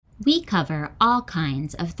We cover all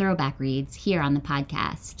kinds of throwback reads here on the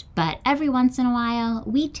podcast, but every once in a while,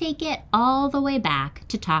 we take it all the way back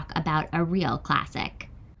to talk about a real classic.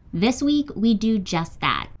 This week, we do just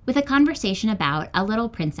that, with a conversation about A Little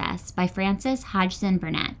Princess by Frances Hodgson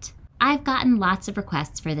Burnett. I've gotten lots of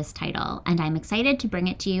requests for this title, and I'm excited to bring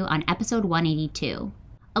it to you on episode 182.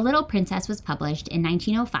 A Little Princess was published in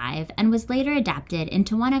 1905 and was later adapted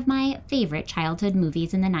into one of my favorite childhood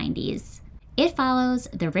movies in the 90s. It follows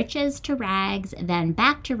the riches to rags, then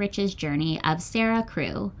back to riches journey of Sarah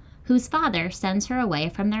Crewe, whose father sends her away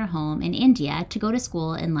from their home in India to go to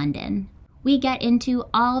school in London. We get into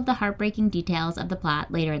all of the heartbreaking details of the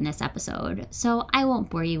plot later in this episode, so I won't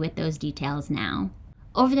bore you with those details now.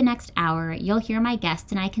 Over the next hour, you'll hear my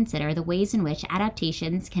guest and I consider the ways in which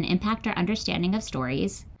adaptations can impact our understanding of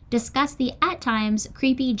stories, discuss the at times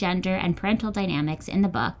creepy gender and parental dynamics in the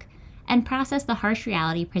book, and process the harsh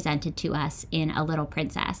reality presented to us in A Little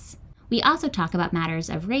Princess. We also talk about matters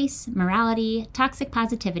of race, morality, toxic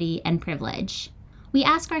positivity, and privilege. We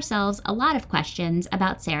ask ourselves a lot of questions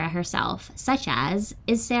about Sarah herself, such as,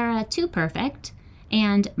 is Sarah too perfect?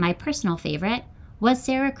 And, my personal favorite, was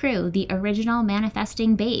Sarah Crewe the original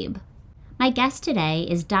manifesting babe? My guest today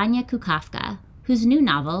is Danya Kukafka, whose new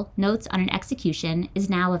novel, Notes on an Execution, is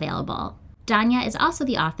now available. Danya is also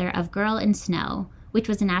the author of Girl in Snow, which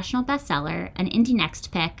was a national bestseller, an Indie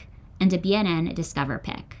Next pick, and a BNN Discover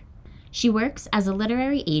pick. She works as a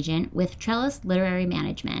literary agent with Trellis Literary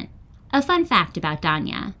Management. A fun fact about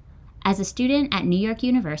Danya: as a student at New York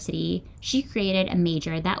University, she created a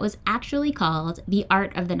major that was actually called The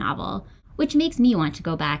Art of the Novel, which makes me want to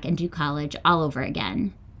go back and do college all over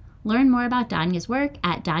again. Learn more about Danya's work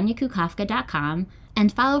at danyakukafka.com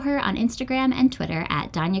and follow her on Instagram and Twitter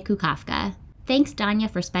at Danya Kukafka. Thanks, Danya,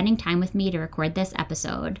 for spending time with me to record this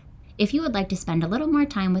episode. If you would like to spend a little more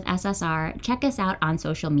time with SSR, check us out on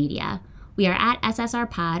social media. We are at SSR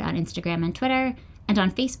Pod on Instagram and Twitter, and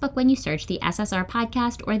on Facebook when you search the SSR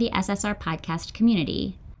Podcast or the SSR Podcast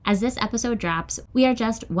community. As this episode drops, we are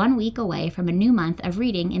just 1 week away from a new month of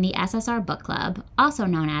reading in the SSR Book Club, also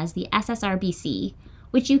known as the SSRBC,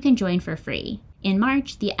 which you can join for free. In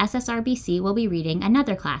March, the SSRBC will be reading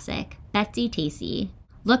another classic, Betsy Tacy.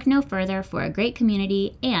 Look no further for a great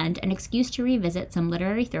community and an excuse to revisit some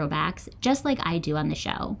literary throwbacks, just like I do on the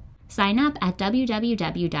show. Sign up at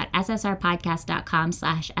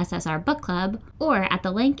www.ssrpodcast.com/ssrbookclub or at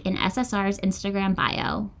the link in SSR's Instagram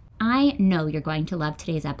bio. I know you're going to love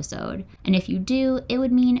today's episode, and if you do, it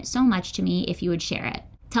would mean so much to me if you would share it.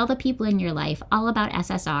 Tell the people in your life all about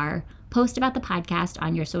SSR, post about the podcast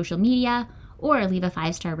on your social media, or leave a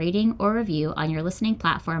 5-star rating or review on your listening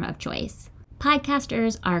platform of choice.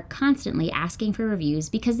 Podcasters are constantly asking for reviews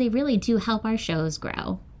because they really do help our shows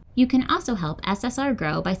grow. You can also help SSR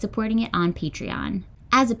grow by supporting it on Patreon.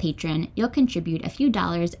 As a patron, you'll contribute a few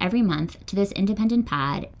dollars every month to this independent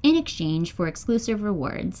pod in exchange for exclusive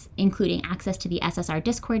rewards, including access to the SSR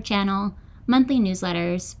Discord channel, monthly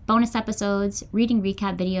newsletters, bonus episodes, reading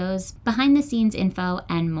recap videos, behind-the-scenes info,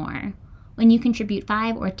 and more. When you contribute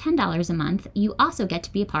 $5 or $10 a month, you also get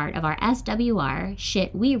to be a part of our SWR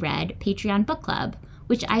Shit We Read Patreon book club,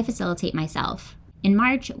 which I facilitate myself. In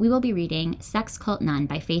March, we will be reading Sex Cult Nun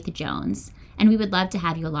by Faith Jones, and we would love to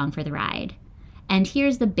have you along for the ride. And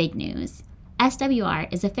here's the big news. SWR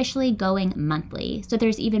is officially going monthly, so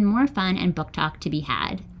there's even more fun and book talk to be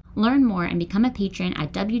had. Learn more and become a patron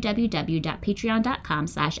at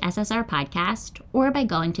www.patreon.com/ssrpodcast or by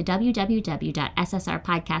going to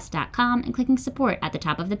www.ssrpodcast.com and clicking support at the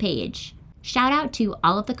top of the page. Shout out to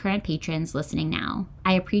all of the current patrons listening now.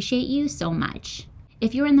 I appreciate you so much.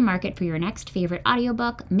 If you're in the market for your next favorite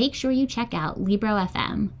audiobook, make sure you check out Libro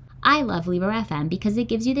FM. I love Libro FM because it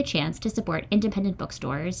gives you the chance to support independent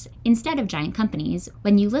bookstores instead of giant companies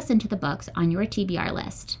when you listen to the books on your TBR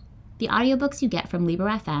list. The audiobooks you get from Libro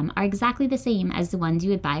FM are exactly the same as the ones you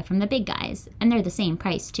would buy from the big guys, and they're the same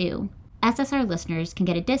price too. SSR listeners can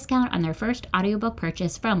get a discount on their first audiobook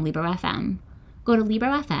purchase from Libro FM. Go to Libro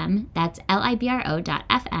FM, that's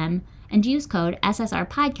libro.fm, and use code SSR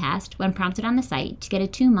Podcast when prompted on the site to get a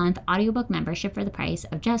 2-month audiobook membership for the price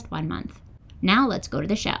of just 1 month. Now let's go to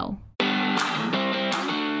the show.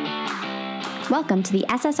 Welcome to the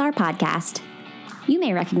SSR Podcast. You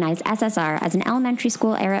may recognize SSR as an elementary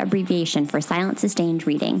school era abbreviation for silent sustained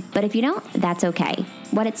reading, but if you don't, that's okay.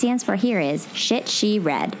 What it stands for here is Shit She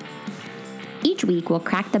Read. Each week, we'll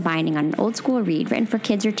crack the binding on an old school read written for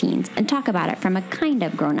kids or teens and talk about it from a kind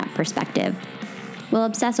of grown-up perspective. We'll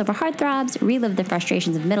obsess over heartthrobs, relive the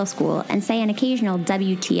frustrations of middle school, and say an occasional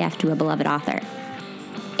WTF to a beloved author.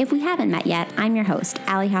 If we haven't met yet, I'm your host,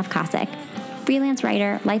 Allie Hoff-Kosik. freelance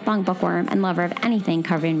writer, lifelong bookworm, and lover of anything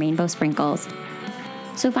covered in rainbow sprinkles.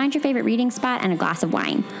 So find your favorite reading spot and a glass of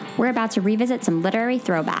wine. We're about to revisit some literary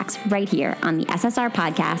throwbacks right here on the SSR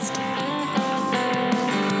podcast.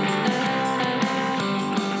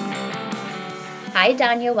 Hi,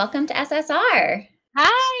 Danya. Welcome to SSR.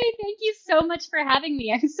 Hi, thank you so much for having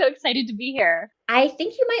me. I'm so excited to be here. I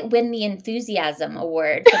think you might win the Enthusiasm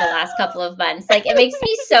Award for the last couple of months. Like, it makes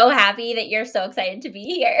me so happy that you're so excited to be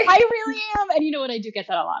here. I really am. And you know what? I do get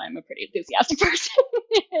that a lot. I'm a pretty enthusiastic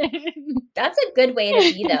person. That's a good way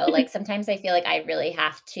to be, though. Like, sometimes I feel like I really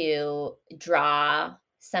have to draw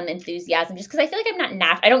some enthusiasm just because I feel like I'm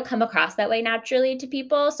not I don't come across that way naturally to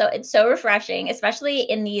people. So it's so refreshing, especially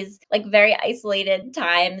in these like very isolated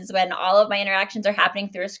times when all of my interactions are happening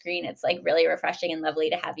through a screen. It's like really refreshing and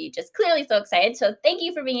lovely to have you just clearly so excited. So thank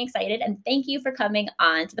you for being excited and thank you for coming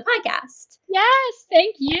on to the podcast. Yes,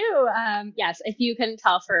 thank you. Yes, if you can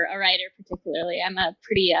tell for a writer particularly, I'm a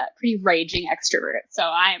pretty raging extrovert, so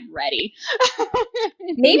I am ready.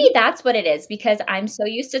 Maybe that's what it is, because I'm so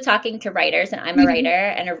used to talking to writers, and I'm a writer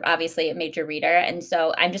and obviously a major reader, and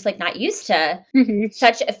so I'm just like not used to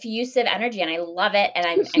such effusive energy, and I love it, and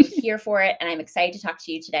I'm here for it, and I'm excited to talk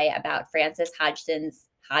to you today about Frances Hodgson's.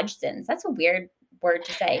 That's a weird word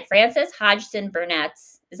to say. Frances Hodgson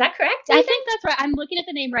Burnett's. Is that correct? I think that's right. I'm looking at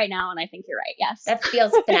the name right now, and I think you're right. Yes. That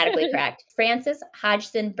feels phonetically correct. Frances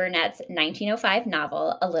Hodgson Burnett's 1905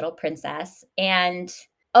 novel, A Little Princess. And,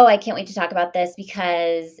 I can't wait to talk about this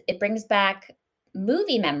because it brings back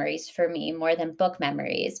movie memories for me more than book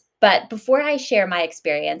memories. But before I share my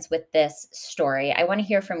experience with this story, I want to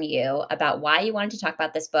hear from you about why you wanted to talk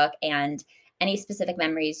about this book and any specific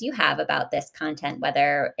memories you have about this content,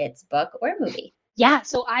 whether it's book or movie. Yeah,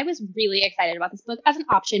 so I was really excited about this book as an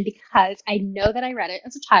option because I know that I read it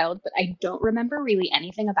as a child, but I don't remember really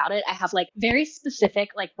anything about it. I have like very specific,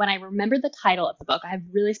 like when I remember the title of the book, I have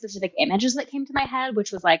really specific images that came to my head,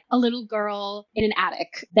 which was like a little girl in an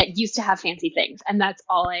attic that used to have fancy things. And that's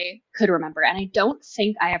all I could remember. And I don't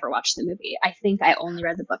think I ever watched the movie. I think I only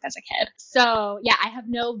read the book as a kid. So yeah, I have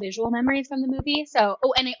no visual memories from the movie. So,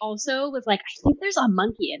 and I also was like, I think there's a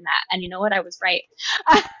monkey in that. And you know what? I was right.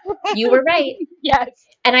 You were right. Yes.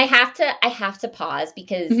 And I have to pause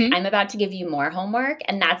because I'm about to give you more homework,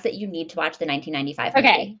 and that's that you need to watch the 1995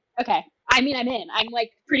 movie. Okay. I mean, I'm in. I'm like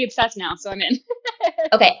pretty obsessed now, so I'm in.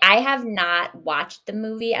 Okay. I have not watched the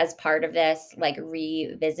movie as part of this like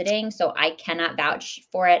revisiting, so I cannot vouch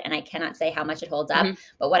for it and I cannot say how much it holds up.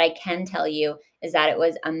 But what I can tell you is that it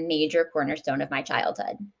was a major cornerstone of my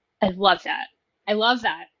childhood. I love that.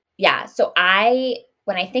 Yeah. So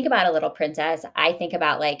when I think about A Little Princess, I think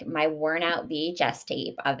about like my worn out VHS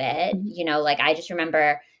tape of it. You know, like I just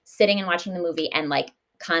remember sitting and watching the movie and like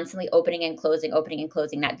constantly opening and closing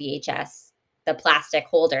that VHS, the plastic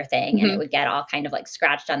holder thing, and it would get all kind of like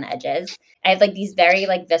scratched on the edges. I have like these very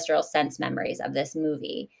like visceral sense memories of this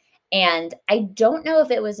movie. And I don't know if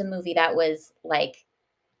it was a movie that was like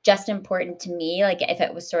just important to me, like if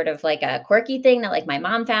it was sort of like a quirky thing that like my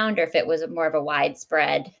mom found, or if it was more of a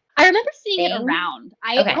widespread. I remember seeing thing. It around.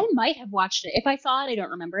 I might have watched it. If I saw it, I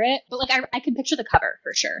don't remember it. But like I can picture the cover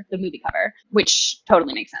for sure, the movie cover, which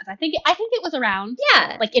totally makes sense. I think it was around.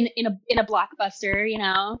 Yeah. Like in a blockbuster, you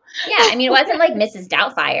know. Yeah, I mean it wasn't like Mrs.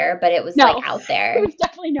 Doubtfire, but it was like out there. It was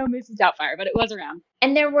definitely no Mrs. Doubtfire, but it was around.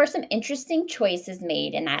 And there were some interesting choices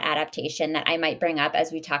made in that adaptation that I might bring up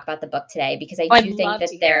as we talk about the book today, because I do think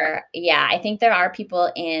that I think there are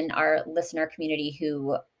people in our listener community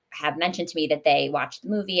who have mentioned to me that they watched the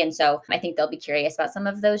movie. And so I think they'll be curious about some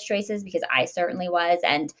of those choices, because I certainly was.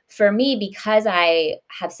 And for me, because I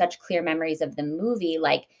have such clear memories of the movie,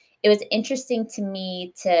 like it was interesting to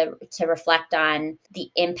me to reflect on the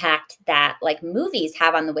impact that like movies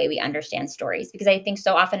have on the way we understand stories. Because I think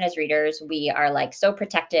so often as readers, we are like so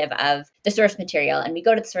protective of the source material, and we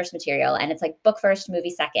go to the source material and it's like book first, movie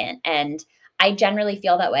second. And I generally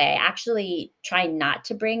feel that way. I actually try not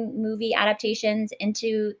to bring movie adaptations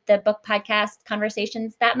into the book podcast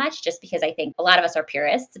conversations that much, just because I think a lot of us are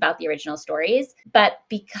purists about the original stories. But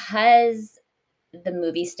because the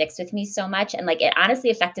movie sticks with me so much, and like it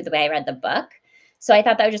honestly affected the way I read the book, so I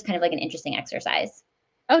thought that was just kind of like an interesting exercise.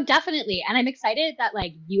 Oh, definitely. And I'm excited that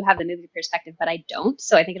like you have the movie perspective, but I don't.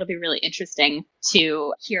 So I think it'll be really interesting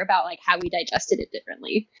to hear about like how we digested it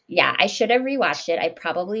differently. Yeah, I should have rewatched it. I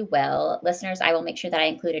probably will. Listeners, I will make sure that I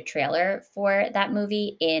include a trailer for that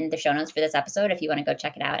movie in the show notes for this episode if you want to go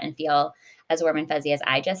check it out and feel as warm and fuzzy as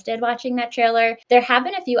I just did watching that trailer. There have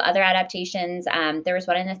been a few other adaptations. There was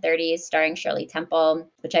one in the 30s starring Shirley Temple,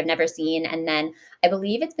 which I've never seen. And then I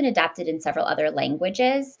believe it's been adapted in several other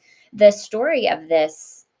languages. The story of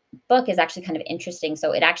this book is actually kind of interesting.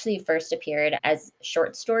 So it actually first appeared as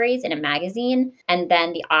short stories in a magazine. And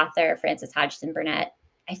then the author, Frances Hodgson Burnett,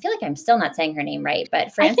 I feel like I'm still not saying her name right, but I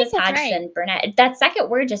think Frances that's right. Hodgson Burnett, that second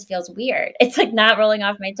word just feels weird. It's like not rolling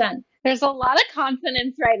off my tongue. There's a lot of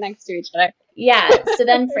consonants right next to each other. Yeah. So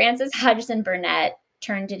then Frances Hodgson Burnett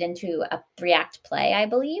turned it into a 3-act play, I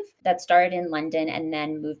believe, that started in London and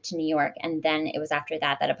then moved to New York. And then it was after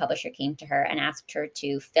that that a publisher came to her and asked her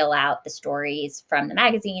to fill out the stories from the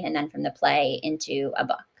magazine and then from the play into a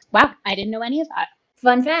book. Wow, I didn't know any of that.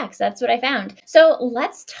 Fun facts. That's what I found. So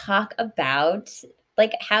let's talk about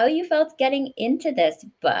like how you felt getting into this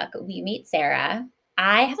book. We meet Sarah.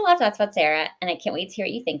 I have a lot of thoughts about Sarah, and I can't wait to hear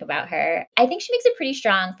what you think about her. I think she makes a pretty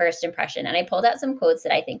strong first impression, and I pulled out some quotes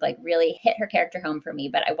that I think like really hit her character home for me,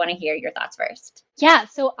 but I want to hear your thoughts first. Yeah,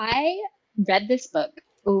 so I read this book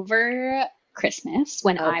over Christmas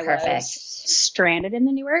when I was stranded in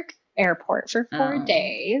the Newark airport for 4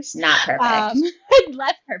 days. Not perfect.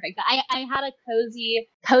 Less perfect. I had a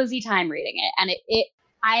cozy time reading it, and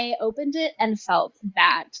I opened it and felt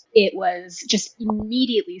that it was just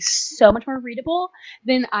immediately so much more readable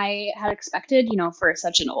than I had expected, for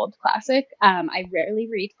such an old classic. I rarely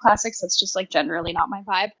read classics. That's just like generally not my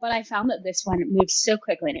vibe. But I found that this one moves so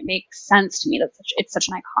quickly and it makes sense to me that it's such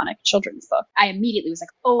an iconic children's book. I immediately was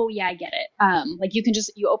like, oh yeah, I get it. Like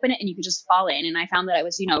you open it and you can just fall in. And I found that I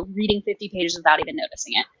was, reading 50 pages without even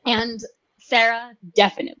noticing it. And Sarah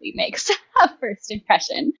definitely makes a first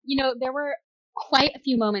impression. There were quite a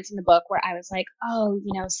few moments in the book where I was like, oh,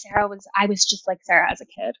 I was just like Sarah as a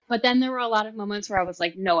kid. But then there were a lot of moments where I was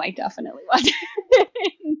like, no, I definitely wasn't.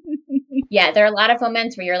 Yeah, there are a lot of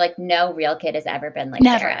moments where you're like, no real kid has ever been like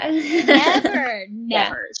Sarah. Never.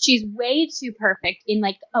 Yeah. She's way too perfect in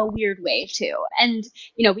like a weird way too. And,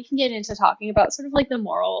 we can get into talking about sort of like the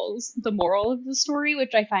moral of the story,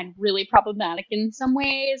 which I find really problematic in some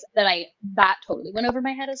ways that totally went over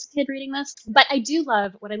my head as a kid reading this. But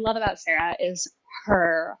what I love about Sarah is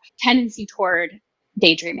her tendency toward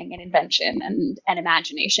daydreaming and invention and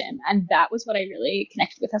imagination. And that was what I really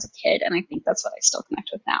connected with as a kid. And I think that's what I still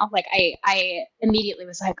connect with now. Like I immediately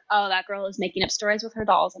was like, oh, that girl is making up stories with her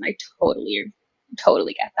dolls. And I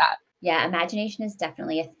totally get that. Yeah, imagination is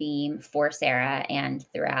definitely a theme for Sarah, and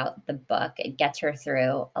throughout the book, it gets her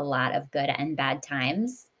through a lot of good and bad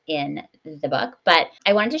times in the book. But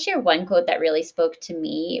I wanted to share one quote that really spoke to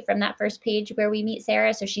me from that first page where we meet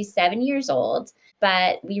Sarah. So she's 7 years old,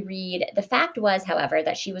 but we read, the fact was, however,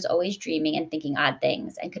 that she was always dreaming and thinking odd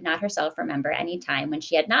things and could not herself remember any time when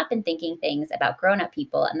she had not been thinking things about grown-up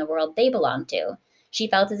people and the world they belonged to. She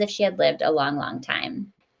felt as if she had lived a long, long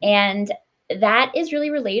time. And that is really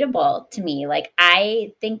relatable to me. Like,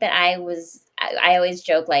 I think that I always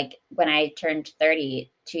joke, like, when I turned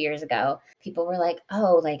 30 2 years ago, people were like,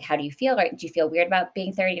 oh, like, how do you feel? Or do you feel weird about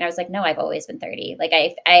being 30? And I was like, no, I've always been 30. Like,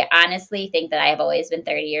 I honestly think that I have always been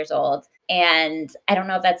 30 years old. And I don't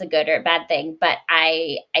know if that's a good or a bad thing, but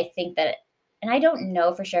I think that, and I don't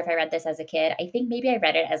know for sure if I read this as a kid. I think maybe I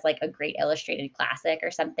read it as like a great illustrated classic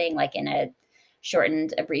or something, like in a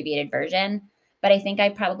shortened, abbreviated version. But I think I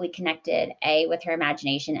probably connected A, with her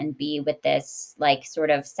imagination, and B, with this like sort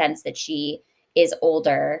of sense that she is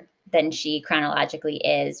older than she chronologically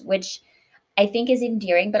is, which I think is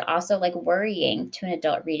endearing, but also like worrying to an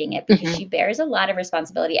adult reading it, because she bears a lot of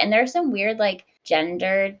responsibility. And there are some weird like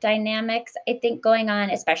gender dynamics, I think, going on,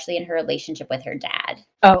 especially in her relationship with her dad.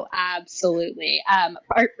 Oh, absolutely.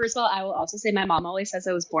 First of all, I will also say my mom always says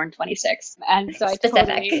I was born 26. And so I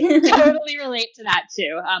totally relate to that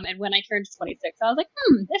too. And when I turned 26, I was like,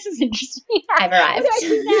 this is interesting. I've arrived. What do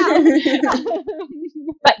I do now?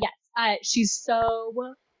 But yes, she's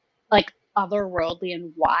so like otherworldly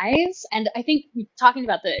and wise. And I think talking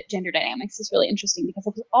about the gender dynamics is really interesting, because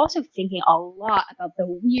I was also thinking a lot about the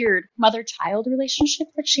weird mother-child relationship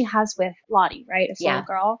that she has with Lottie, right? A little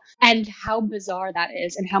girl, and how bizarre that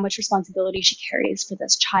is, and how much responsibility she carries for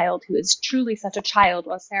this child who is truly such a child,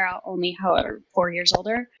 while Sarah, only however 4 years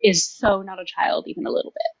older, is so not a child even a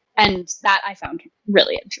little bit. And that I found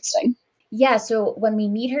really interesting. Yeah. So when we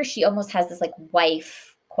meet her, she almost has this like wife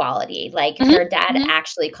quality. Like her dad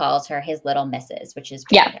actually calls her his little missus, which is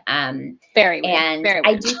weird. Very weird. And very weird.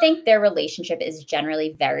 I do think their relationship is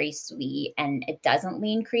generally very sweet, and it doesn't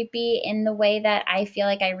lean creepy in the way that I feel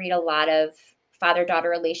like I read a lot of father-daughter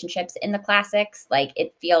relationships in the classics. Like,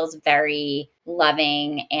 it feels very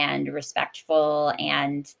loving and respectful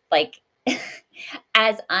and like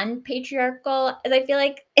as unpatriarchal as I feel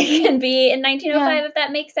like it can be in 1905, if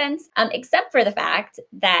that makes sense. Except for the fact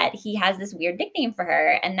that he has this weird nickname for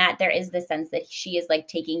her, and that there is this sense that she is like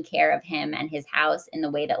taking care of him and his house in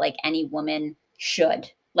the way that like any woman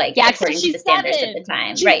should. like Yeah, according to the she's standards 7. at the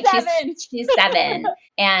time. She's Right. 7. She's 7.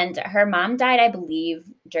 And her mom died, I believe,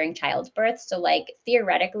 during childbirth. So like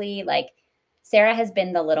theoretically, like Sarah has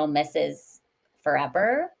been the little Mrs.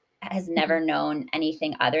 forever, has never known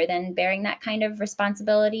anything other than bearing that kind of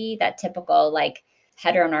responsibility, that typical like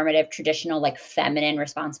heteronormative, traditional, like feminine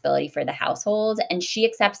responsibility for the household. And she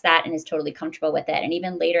accepts that and is totally comfortable with it. And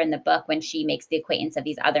even later in the book, when she makes the acquaintance of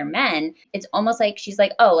these other men, it's almost like she's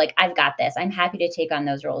like, oh, like I've got this. I'm happy to take on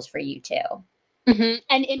those roles for you too.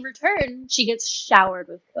 And in return, she gets showered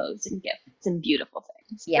with clothes and gifts and beautiful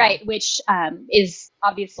things, right? Which is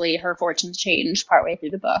obviously her fortunes change partway through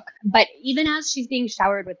the book. But even as she's being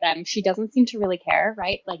showered with them, she doesn't seem to really care,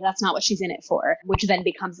 right? Like that's not what she's in it for, which then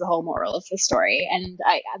becomes the whole moral of the story. And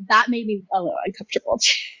that made me a little uncomfortable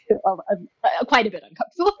too, quite a bit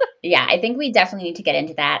uncomfortable. Yeah, I think we definitely need to get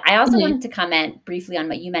into that. I also wanted to comment briefly on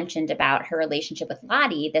what you mentioned about her relationship with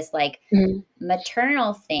Lottie, this like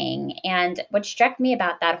maternal thing. And what struck me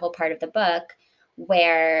about that whole part of the book,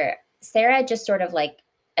 where Sarah just sort of like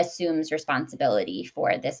assumes responsibility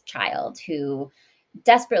for this child who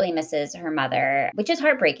desperately misses her mother, which is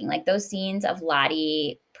heartbreaking. Like those scenes of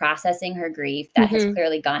Lottie processing her grief that has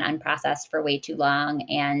clearly gone unprocessed for way too long,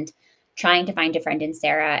 and trying to find a friend in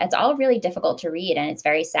Sarah. It's all really difficult to read and it's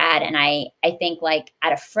very sad. And I think like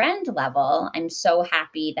at a friend level, I'm so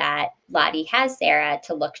happy that Lottie has Sarah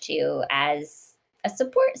to look to as a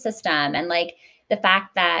support system. And like the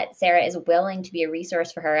fact that Sarah is willing to be a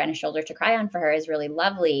resource for her and a shoulder to cry on for her is really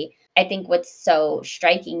lovely. I think what's so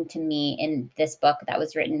striking to me in this book that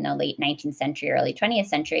was written in the late 19th century, early 20th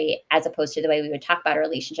century, as opposed to the way we would talk about a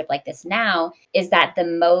relationship like this now, is that the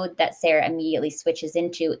mode that Sarah immediately switches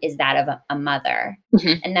into is that of a mother.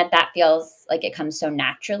 And that feels like it comes so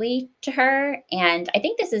naturally to her. And I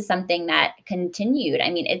think this is something that continued. I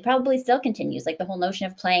mean, it probably still continues, like the whole notion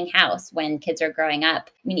of playing house when kids are growing up.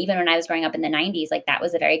 I mean, even when I was growing up in the 90s, like that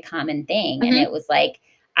was a very common thing. And it was like,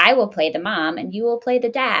 I will play the mom and you will play the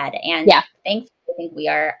dad. And thankfully, I think we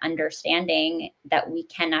are understanding that we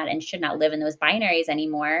cannot and should not live in those binaries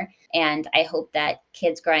anymore. And I hope that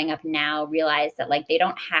kids growing up now realize that like they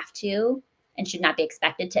don't have to and should not be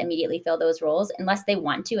expected to immediately fill those roles unless they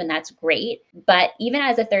want to. And that's great. But even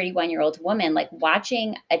as a 31-year-old woman, like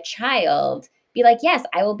watching a child be like, yes,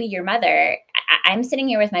 I will be your mother. I'm sitting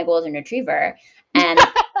here with my golden retriever and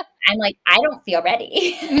I'm like, I don't feel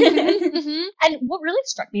ready. And what really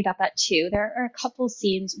struck me about that too, there are a couple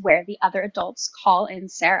scenes where the other adults call in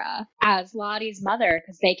Sarah as Lottie's mother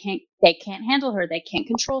because they can't handle her, they can't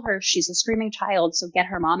control her. She's a screaming child, so get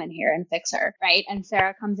her mom in here and fix her, right? And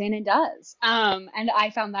Sarah comes in and does. And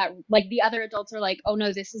I found that like the other adults are like, oh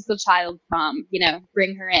no, this is the child's mom,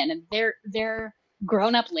 bring her in, and they're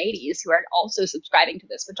grown-up ladies who are also subscribing to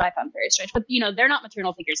this, which I found very strange. But they're not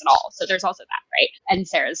maternal figures at all, so there's also that, right? And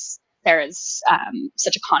Sarah's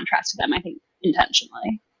such a contrast to them, I think,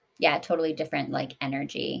 intentionally. Yeah, totally different like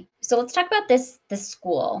energy. So let's talk about this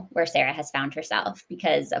school where Sarah has found herself,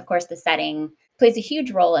 because of course the setting plays a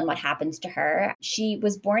huge role in what happens to her. She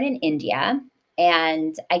was born in India,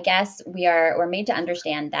 and I guess we're made to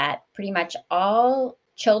understand that pretty much all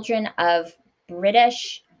children of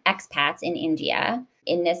British expats in India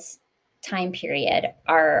in this time period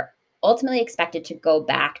are ultimately expected to go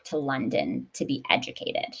back to London to be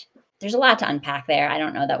educated. There's a lot to unpack there. I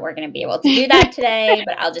don't know that we're going to be able to do that today,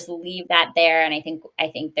 but I'll just leave that there. And I think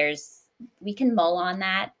we can mull on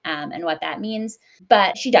that and what that means.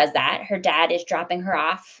 But she does that. Her dad is dropping her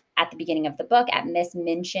off at the beginning of the book at Miss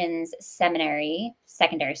Minchin's secondary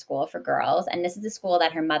school for girls. And this is the school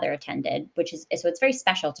that her mother attended, so it's very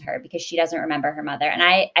special to her because she doesn't remember her mother. And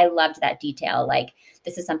I loved that detail. Like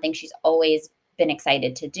this is something she's always been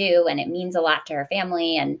excited to do, and it means a lot to her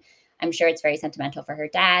family. And I'm sure it's very sentimental for her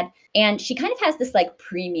dad. And she kind of has this like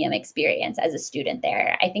premium experience as a student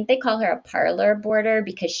there. I think they call her a parlor boarder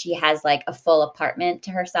because she has like a full apartment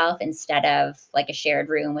to herself instead of like a shared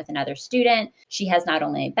room with another student. She has not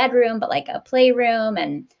only a bedroom, but like a playroom,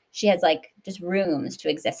 and she has like just rooms to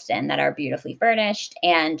exist in that are beautifully furnished.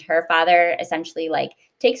 And her father essentially like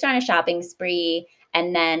takes her on a shopping spree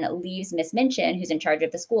and then leaves Miss Minchin, who's in charge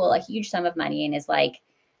of the school, a huge sum of money, and is like,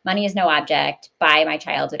 money is no object. Buy my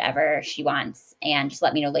child whatever she wants, and just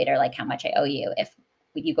let me know later like how much I owe you if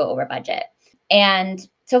you go over budget. And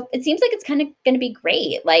so it seems like it's kind of going to be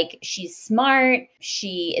great. Like she's smart,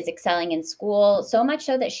 she is excelling in school, so much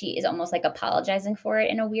so that she is almost like apologizing for it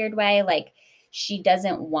in a weird way. Like she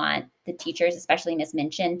doesn't want the teachers, especially Miss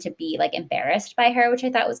Minchin, to be like embarrassed by her, which I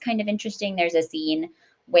thought was kind of interesting. There's a scene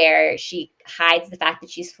where she hides the fact that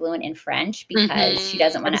she's fluent in French because she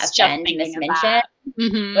doesn't want to offend Miss Minchin.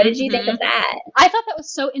 What did you think of that? I thought that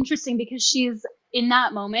was so interesting because she's in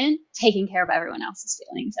that moment taking care of everyone else's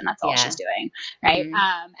feelings, and that's all she's doing, right?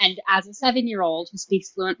 And as a 7-year-old who speaks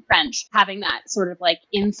fluent French, having that sort of like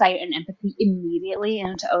insight and empathy immediately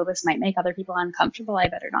into, oh, this might make other people uncomfortable, I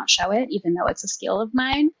better not show it, even though it's a skill of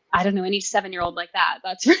mine. I don't know any 7-year-old like that,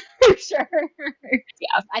 that's for sure.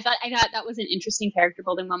 Yeah, I thought that was an interesting character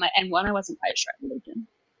building moment, and one I wasn't quite sure I believed in.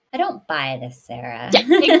 I don't buy this, Sarah. Yeah,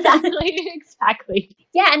 exactly.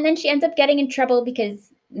 Yeah, and then she ends up getting in trouble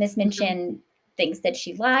because Miss Minchin thinks that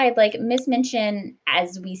she lied. Like, Miss Minchin,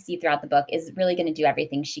 as we see throughout the book, is really going to do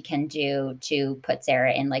everything she can do to put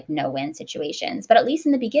Sarah in like no-win situations. But at least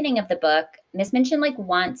in the beginning of the book, Miss Minchin like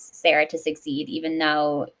wants Sarah to succeed, even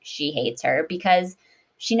though she hates her, because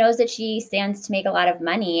she knows that she stands to make a lot of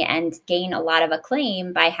money and gain a lot of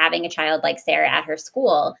acclaim by having a child like Sarah at her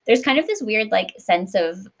school. There's kind of this weird like sense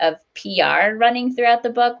of PR running throughout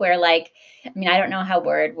the book where like, I mean, I don't know how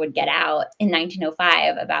word would get out in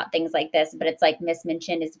 1905 about things like this, but it's like Miss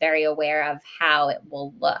Minchin is very aware of how it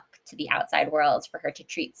will look to the outside world for her to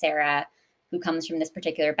treat Sarah, who comes from this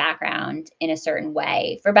particular background, in a certain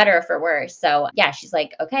way, for better or for worse. So yeah, she's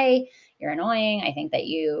like, okay, you're annoying. I think that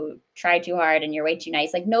you try too hard and you're way too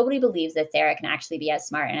nice. Like, nobody believes that Sarah can actually be as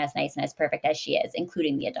smart and as nice and as perfect as she is,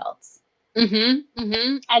 including the adults.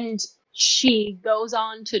 And she goes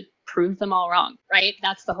on to prove them all wrong, right?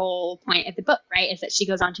 That's the whole point of the book, right? Is that she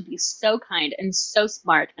goes on to be so kind and so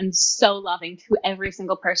smart and so loving to every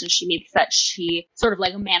single person she meets that she sort of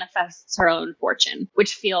like manifests her own fortune,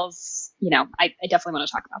 which feels, you know, I definitely want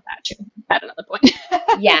to talk about that too at another point.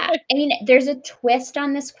 Yeah. I mean, there's a twist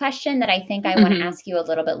on this question that I think I want to ask you a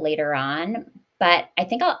little bit later on, but I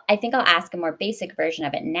think I'll ask a more basic version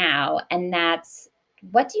of it now. And that's,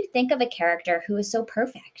 what do you think of a character who is so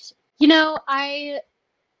perfect? You know,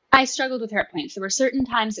 I struggled with her at points. There were certain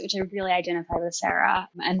times at which I really identified with Sarah.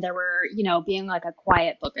 And there were, you know, being like a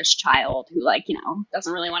quiet, bookish child who like, you know,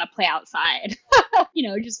 doesn't really want to play outside, you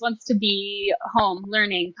know, just wants to be home,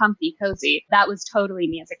 learning, comfy, cozy. That was totally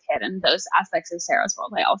me as a kid. And those aspects of Sarah's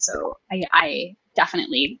world, I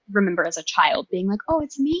definitely remember as a child being like, oh,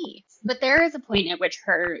 it's me. But there is a point at which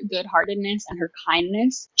her good-heartedness and her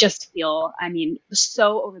kindness just feel, I mean,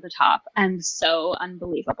 so over the top and so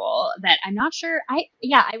unbelievable that I'm not sure.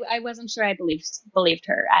 I wasn't sure I believed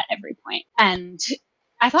her at every point. And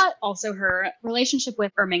I thought also her relationship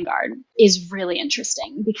with Ermengarde is really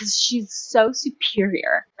interesting because she's so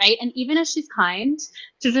superior, right? And even as she's kind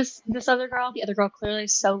to this other girl, the other girl clearly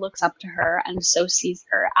so looks up to her and so sees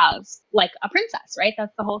her as like a princess, right?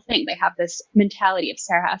 That's the whole thing. They have this mentality of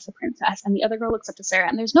Sarah as a princess, and the other girl looks up to Sarah,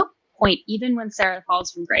 and there's no point, even when Sarah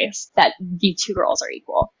falls from grace, that the two girls are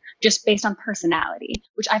equal, just based on personality,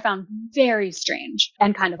 which I found very strange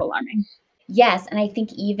and kind of alarming. Yes, and I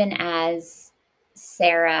think even as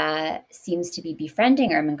Sarah seems to be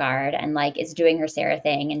befriending Ermengarde and like is doing her Sarah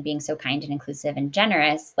thing and being so kind and inclusive and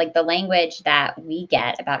generous, like the language that we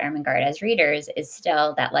get about Ermengarde as readers is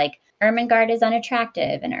still that like Ermengarde is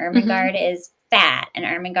unattractive and Ermengarde is fat and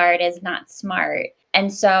Ermengarde is not smart.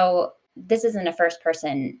 And so this isn't a first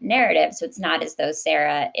person narrative, so it's not as though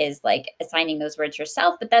Sarah is like assigning those words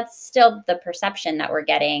herself, but that's still the perception that we're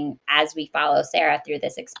getting as we follow Sarah through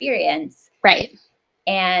this experience. Right.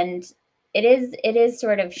 And it is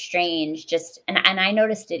sort of strange just, and I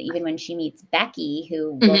noticed it even when she meets Becky,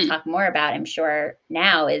 who we'll talk more about, I'm sure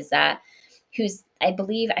now, is who's, I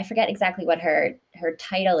believe, I forget exactly what her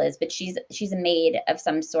title is, but she's a maid of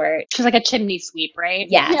some sort. She's like a chimney sweep, right?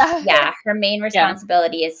 Yes, yeah. Her main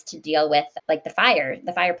responsibility is to deal with like the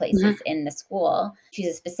fireplaces in the school. She's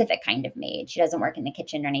a specific kind of maid. She doesn't work in the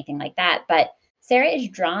kitchen or anything like that, but Sarah is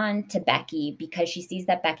drawn to Becky because she sees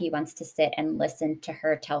that Becky wants to sit and listen to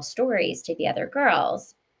her tell stories to the other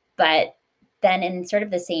girls. But then in sort of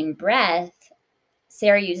the same breath,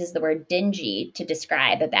 Sarah uses the word dingy to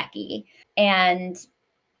describe a Becky. And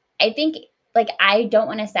I think, like, I don't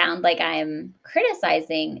want to sound like I'm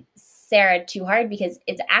criticizing Sarah too hard because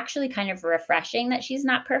it's actually kind of refreshing that she's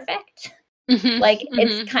not perfect.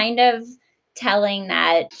 It's kind of telling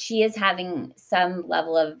that she is having some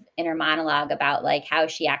level of inner monologue about like how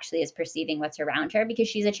she actually is perceiving what's around her, because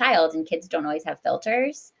she's a child and kids don't always have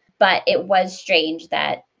filters. But it was strange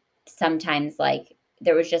that sometimes like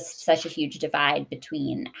there was just such a huge divide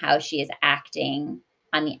between how she is acting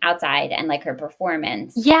on the outside and like her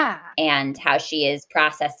performance. Yeah. And how she is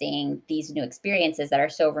processing these new experiences that are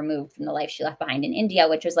so removed from the life she left behind in India,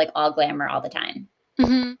 which was like all glamour all the time.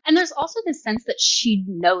 And there's also this sense that she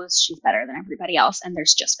knows she's better than everybody else, and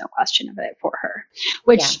there's just no question of it for her,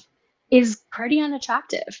 which is pretty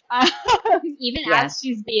unattractive. Even as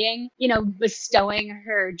she's being, bestowing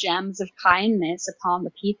her gems of kindness upon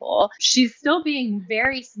the people, she's still being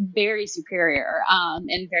very, very superior,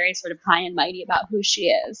 and very sort of high and mighty about who she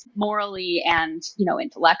is, morally and,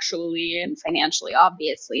 intellectually and financially,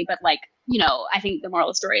 obviously. But like, I think the moral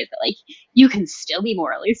of the story is that like you can still be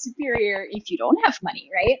morally superior if you don't have money,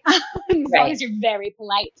 right? As long as you're very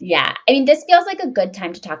polite. Yeah. I mean, this feels like a good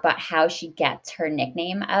time to talk about how she gets her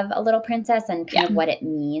nickname of a little princess and kind of what it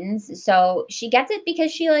means. So she gets it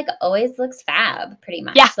because she like always looks fab, pretty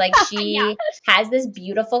much. Yeah. Like she has this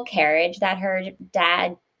beautiful carriage that her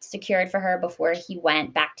dad secured for her before he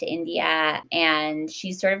went back to India, and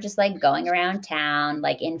she's sort of just like going around town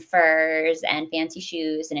like in furs and fancy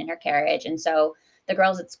shoes and in her carriage. And so the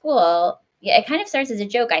girls at school, it kind of starts as a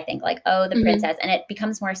joke, I think, like, oh, the princess, and it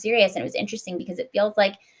becomes more serious. And it was interesting because it feels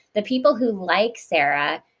like the people who like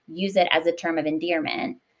Sarah use it as a term of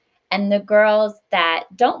endearment, and the girls that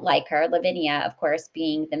don't like her, Lavinia, of course,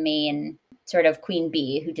 being the main sort of queen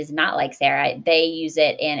bee who does not like Sarah, they use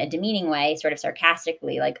it in a demeaning way, sort of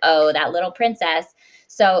sarcastically, like, oh, that little princess.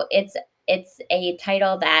 So it's a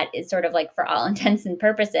title that is sort of like, for all intents and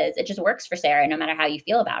purposes, it just works for Sarah, no matter how you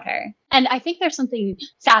feel about her. And I think there's something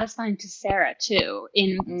satisfying to Sarah too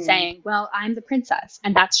in saying, well, I'm the princess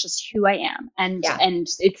and that's just who I am. And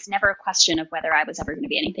it's never a question of whether I was ever going to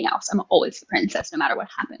be anything else. I'm always the princess no matter what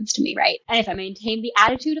happens to me, right? And if I maintain the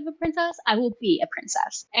attitude of a princess, I will be a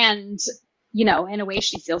princess. And in a way,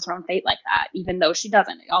 she seals her own fate like that, even though she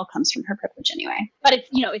doesn't. It all comes from her privilege anyway. But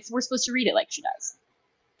it's we're supposed to read it like she does.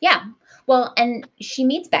 Yeah. Well, and she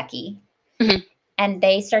meets Becky, and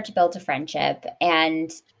they start to build a friendship.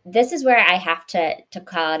 And this is where I have to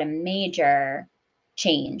call out a major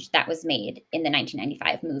change that was made in the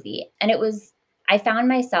 1995 movie. And I found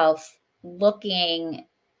myself looking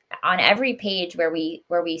on every page where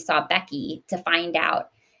we saw Becky to find out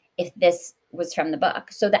if this was from the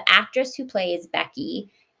book. So the actress who plays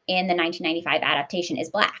Becky in the 1995 adaptation is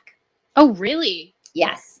Black. Oh, really?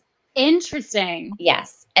 Yes. Interesting.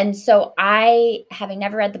 Yes. And so I, having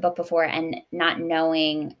never read the book before and not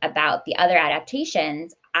knowing about the other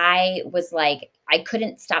adaptations, I was like, I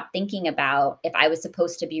couldn't stop thinking about if I was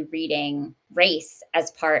supposed to be reading race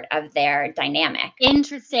as part of their dynamic.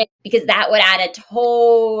 Interesting. Because that would add a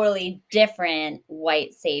totally different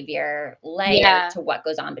white savior layer to what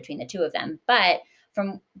goes on between the two of them. But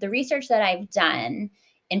from the research that I've done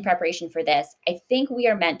in preparation for this, I think we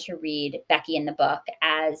are meant to read Becky in the book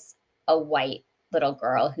as a white little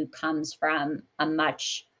girl who comes from a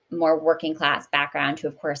much more working class background, who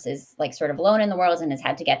of course is like sort of alone in the world and has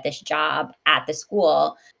had to get this job at the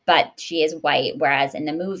school, but she is white. Whereas in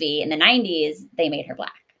the movie in the 90s, they made her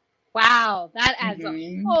Black. Wow, that adds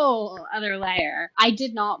a whole other layer. I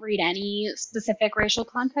did not read any specific racial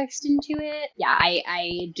context into it. Yeah,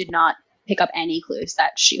 I did not pick up any clues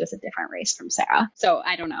that she was a different race from Sarah. So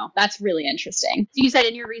I don't know. That's really interesting. So you said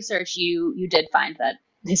in your research, you did find that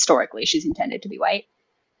historically she's intended to be white?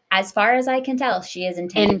 As far as I can tell, she is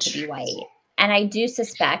intended to be white. And I do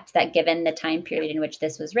suspect that given the time period in which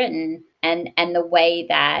this was written and the way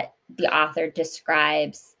that the author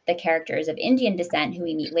describes the characters of Indian descent who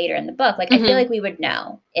we meet later in the book, like I feel like we would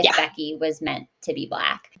know if Becky was meant to be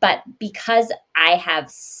Black. But because I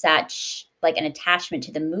have such like an attachment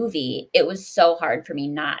to the movie, it was so hard for me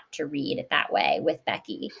not to read it that way with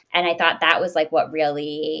Becky. And I thought that was like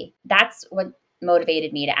that's what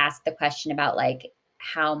motivated me to ask the question about like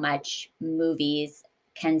how much movies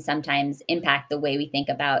can sometimes impact the way we think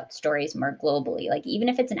about stories more globally. Like even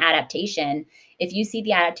if it's an adaptation, if you see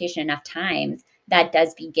the adaptation enough times, that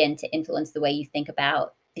does begin to influence the way you think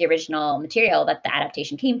about the original material that the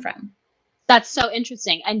adaptation came from. That's so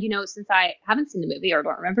interesting. And, since I haven't seen the movie or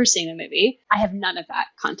don't remember seeing the movie, I have none of that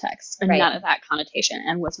context or none of that connotation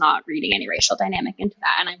and was not reading any racial dynamic into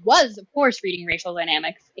that. And I was, of course, reading racial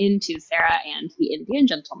dynamics into Sarah and the Indian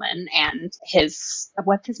gentleman and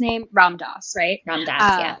what's his name? Ram Dass, right? Ram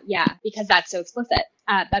Dass, yeah, because that's so explicit.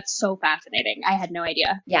 That's so fascinating. I had no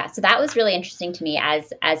idea. Yeah, so that was really interesting to me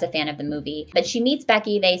as a fan of the movie. But she meets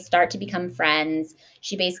Becky. They start to become friends.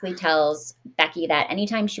 She basically tells Becky that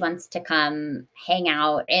anytime she wants to come hang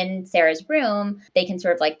out in Sarah's room, they can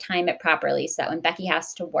sort of like time it properly so that when Becky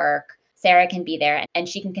has to work, Sarah can be there and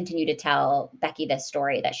she can continue to tell Becky this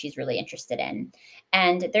story that she's really interested in.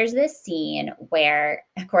 And there's this scene where,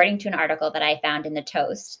 according to an article that I found in the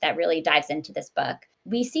Toast that really dives into this book,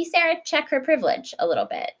 we see Sarah check her privilege a little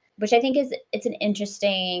bit, which I think it's an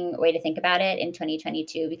interesting way to think about it in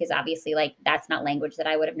 2022, because obviously like that's not language that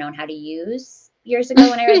I would have known how to use years ago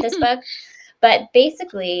when I read this book. But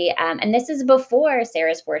basically, and this is before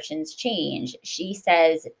Sarah's fortunes change, she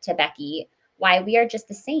says to Becky, "Why, we are just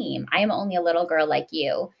the same. I am only a little girl like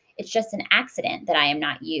you. It's just an accident that I am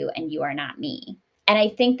not you and you are not me." And I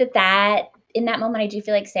think that in that moment, I do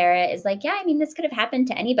feel like Sarah is like, yeah, I mean, this could have happened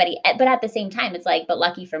to anybody. But at the same time, it's like, but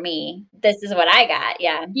lucky for me, this is what I got.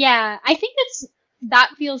 Yeah. Yeah, I think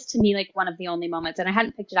that feels to me like one of the only moments, and I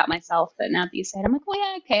hadn't picked it out myself, but now that you say it, I'm like, oh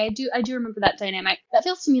yeah, okay, I do remember that dynamic. That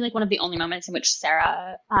feels to me like one of the only moments in which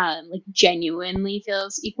Sarah, like genuinely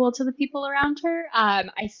feels equal to the people around her.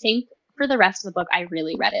 I think for the rest of the book, I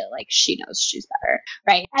really read it like she knows she's better,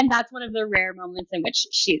 right? And that's one of the rare moments in which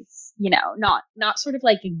she's, not sort of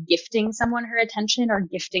like gifting someone her attention or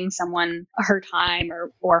gifting someone her time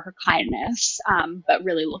or her kindness, but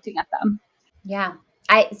really looking at them. Yeah.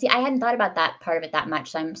 I hadn't thought about that part of it that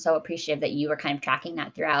much. So I'm so appreciative that you were kind of tracking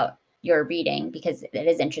that throughout your reading, because it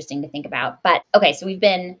is interesting to think about. But okay, so we've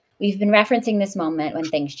been referencing this moment when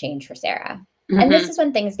things change for Sarah. Mm-hmm. And this is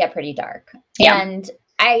when things get pretty dark. Yeah. And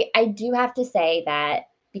I do have to say that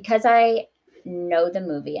because I know the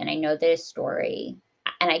movie and I know the story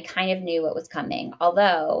and I kind of knew what was coming,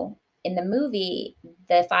 although in the movie,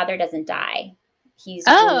 the father doesn't die. He's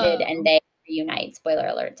wounded and they reunite. Spoiler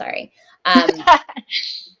alert, sorry.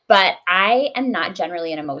 But I am not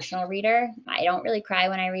generally an emotional reader. I don't really cry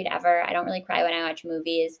when I read ever. I don't really cry when I watch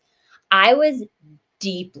movies. I was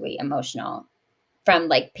deeply emotional from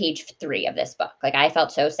like page 3 of this book. Like I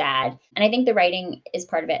felt so sad. And I think the writing is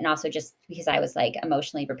part of it. And also just because I was like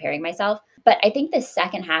emotionally preparing myself. But I think the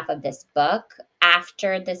second half of this book,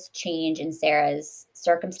 after this change in Sarah's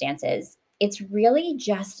circumstances, it's really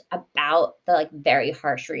just about the like very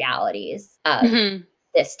harsh realities of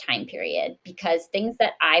this time period, because things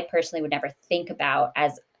that I personally would never think about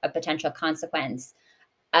as a potential consequence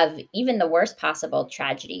of even the worst possible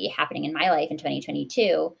tragedy happening in my life in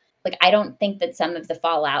 2022, like I don't think that some of the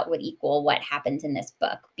fallout would equal what happens in this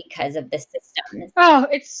book because of the system. Oh,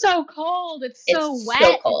 it's so cold. It's so wet.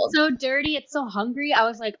 So cold. It's so dirty. It's so hungry. I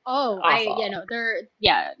was like, oh, awful.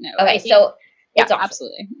 Okay, so yeah,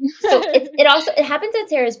 absolutely. So it happens at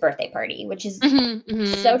Sarah's birthday party, which is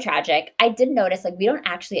so tragic. I did notice like we don't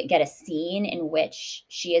actually get a scene in which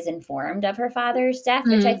she is informed of her father's death,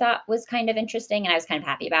 which I thought was kind of interesting, and I was kind of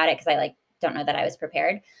happy about it because I like don't know that I was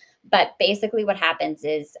prepared. But basically what happens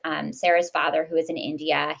is Sarah's father, who is in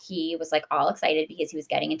India, he was like all excited because he was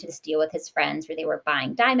getting into this deal with his friends where they were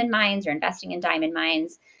buying diamond mines or investing in diamond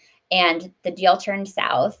mines. And the deal turned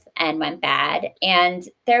south and went bad. And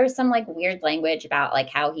there was some like weird language about like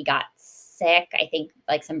how he got sick. I think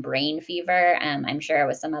like some brain fever. I'm sure it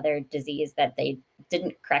was some other disease that they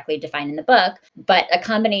didn't correctly define in the book. But a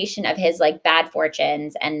combination of his like bad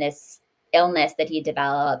fortunes and this illness that he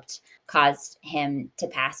developed caused him to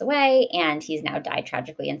pass away, and he's now died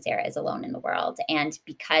tragically, and Sarah is alone in the world. And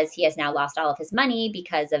because he has now lost all of his money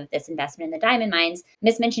because of this investment in the diamond mines,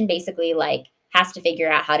 Miss Minchin basically like has to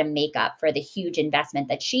figure out how to make up for the huge investment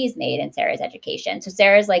that she's made in Sarah's education. So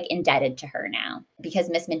Sarah's like indebted to her now because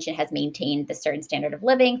Miss Minchin has maintained the certain standard of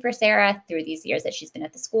living for Sarah through these years that she's been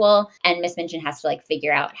at the school. And Miss Minchin has to like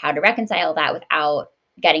figure out how to reconcile that without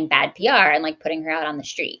getting bad PR and like putting her out on the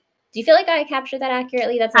street. Do you feel like I captured that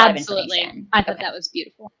accurately? That's a lot of information. I thought that was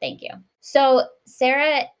beautiful. Thank you. So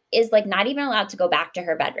Sarah is like not even allowed to go back to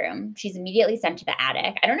her bedroom. She's immediately sent to the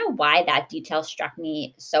attic. I don't know why that detail struck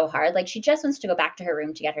me so hard. Like she just wants to go back to her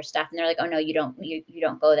room to get her stuff. And they're like, oh no, you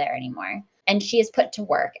don't go there anymore. And she is put to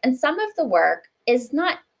work. And some of the work is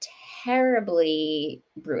not terribly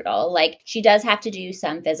brutal. Like she does have to do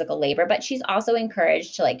some physical labor, but she's also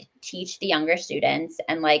encouraged to like teach the younger students.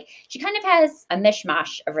 And like she kind of has a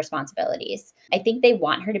mishmash of responsibilities. I think they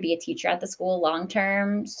want her to be a teacher at the school long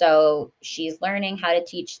term. So she's learning how to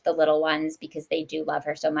teach the little ones because they do love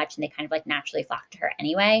her so much and they kind of like naturally flock to her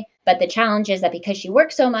anyway. But the challenge is that because she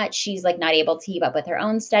works so much, she's like not able to keep up with her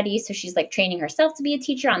own studies. So she's like training herself to be a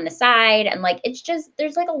teacher on the side. And like, it's just,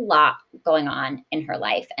 there's like a lot going on in her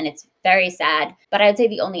life and it's very sad. But I would say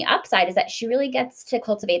the only upside is that she really gets to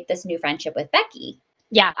cultivate this new friendship with Becky.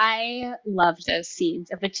 Yeah, I loved those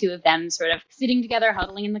scenes of the two of them sort of sitting together,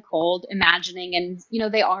 huddling in the cold, imagining, and,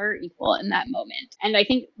 they are equal in that moment. And I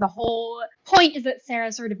think the whole point is that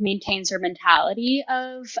Sarah sort of maintains her mentality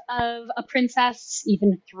of a princess,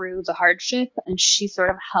 even through the hardship. And she sort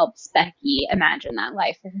of helps Becky imagine that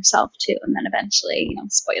life for herself too. And then eventually,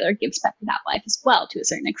 spoiler, gives Becky that life as well to a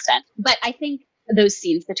certain extent. But I think those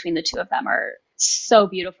scenes between the two of them are so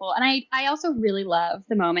beautiful. And I also really love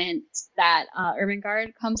the moment that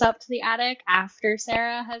Ermengarde comes up to the attic after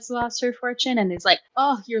Sarah has lost her fortune and is like,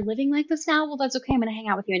 oh, you're living like this now? Well, that's okay. I'm going to hang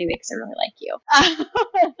out with you anyway because I really like you.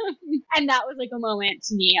 And that was like a moment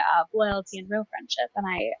to me of loyalty and real friendship. And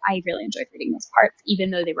I really enjoyed reading those parts,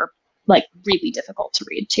 even though they were like really difficult to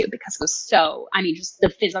read too, because it was so, I mean, just the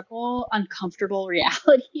physical, uncomfortable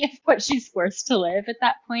reality of what she's forced to live at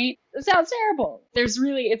that point. It sounds terrible. There's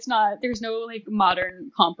no like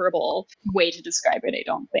modern comparable way to describe it, I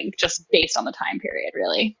don't think, just based on the time period,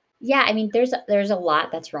 really. Yeah, I mean, there's a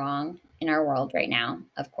lot that's wrong in our world right now,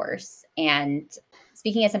 of course. And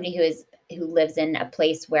speaking as somebody who lives in a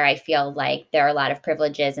place where I feel like there are a lot of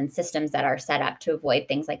privileges and systems that are set up to avoid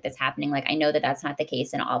things like this happening, like I know that that's not the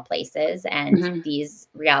case in all places, and these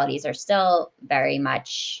realities are still very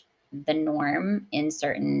much the norm in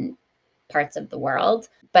certain parts of the world.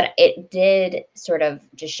 But it did sort of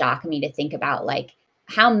just shock me to think about like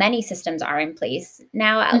how many systems are in place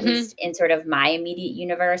now, at least in sort of my immediate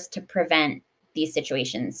universe, to prevent these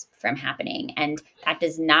situations from happening. And that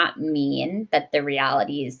does not mean that the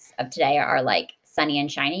realities of today are like sunny and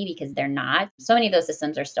shiny, because they're not. So many of those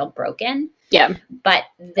systems are still broken. Yeah. But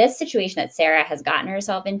this situation that Sarah has gotten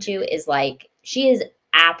herself into is like, she is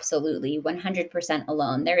absolutely 100%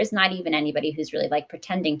 alone. There is not even anybody who's really like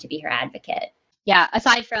pretending to be her advocate. Yeah,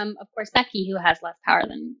 aside from, of course, Becky, who has less power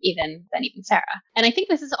than even Sarah. And I think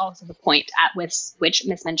this is also the point at which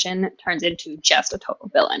Miss Minchin turns into just a total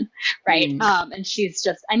villain, right? And she's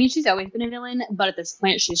just, I mean, she's always been a villain, but at this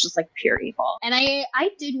point, she's just like pure evil. And I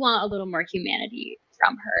did want a little more humanity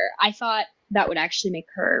from her. I thought that would actually make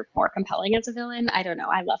her more compelling as a villain. I don't know.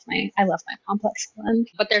 I love my complex villain.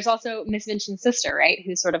 But there's also Miss Minchin's sister, right,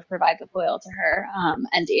 who sort of provides a foil to her,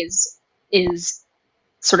 and is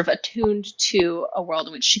sort of attuned to a world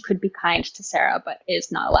in which she could be kind to Sarah, but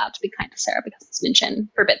is not allowed to be kind to Sarah because Miss Minchin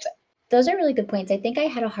forbids it. Those are really good points. I think I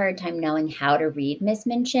had a hard time knowing how to read Miss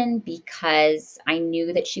Minchin because I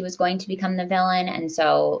knew that she was going to become the villain. And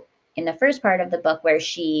so in the first part of the book where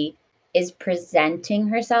she is presenting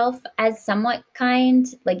herself as somewhat kind,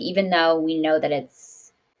 like even though we know that it's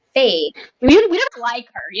fake. We never like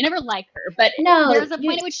her. You never like her. But no, there's a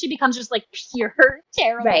point at which she becomes just like pure,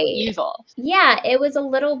 terrible evil. Yeah, it was a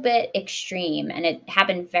little bit extreme and it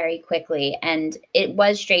happened very quickly. And it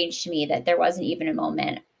was strange to me that there wasn't even a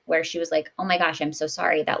moment where she was like, oh my gosh, I'm so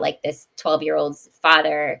sorry that like this 12-year-old's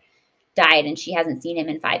father died and she hasn't seen him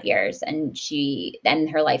in 5 years and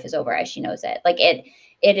her life is over as she knows it. Like it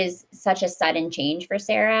is such a sudden change for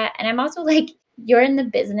Sarah. And I'm also like, you're in the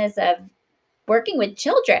business of working with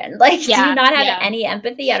children. Like, do you not have any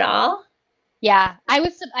empathy at all? Yeah, I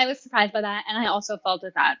was surprised by that. And I also felt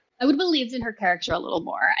that I would have believed in her character a little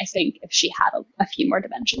more, I think, if she had a few more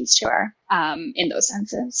dimensions to her in those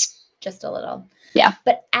senses. Just a little. Yeah.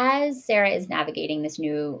 But as Sarah is navigating this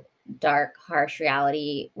new dark, harsh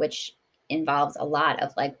reality, which involves a lot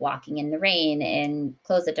of like walking in the rain in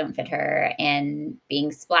clothes that don't fit her and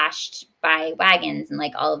being splashed by wagons and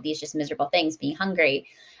like all of these just miserable things, being hungry,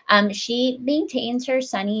 she maintains her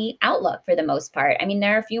sunny outlook for the most part. I mean,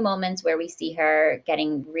 there are a few moments where we see her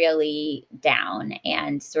getting really down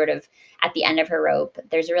and sort of at the end of her rope.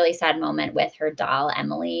 There's a really sad moment with her doll,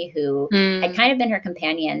 Emily, who had kind of been her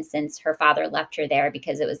companion since her father left her there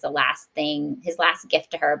because it was his last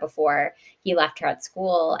gift to her before he left her at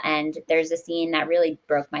school. And there's a scene that really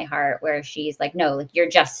broke my heart where she's like, no, like, you're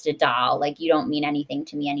just a doll. Like, you don't mean anything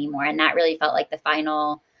to me anymore. And that really felt like the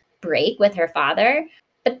final break with her father.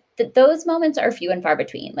 But those moments are few and far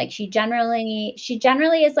between. Like she generally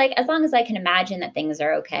is like, as long as I can imagine that things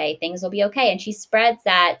are okay, things will be okay. And she spreads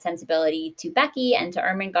that sensibility to Becky and to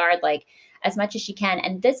Ermengarde, like as much as she can.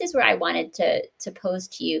 And this is where I wanted to pose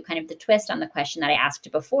to you kind of the twist on the question that I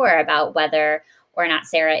asked before about whether or not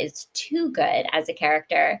Sarah is too good as a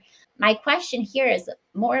character. My question here is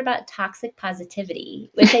more about toxic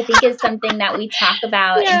positivity, which I think is something that we talk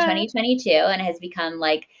about in 2022 and has become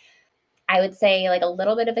like, I would say like a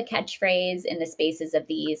little bit of a catchphrase in the spaces of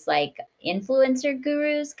these like influencer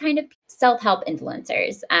gurus, kind of self-help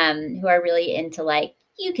influencers who are really into like,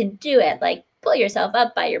 you can do it, like pull yourself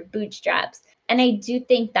up by your bootstraps. And I do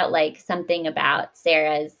think that like something about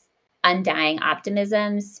Sarah's undying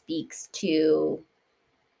optimism speaks to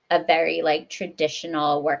a very like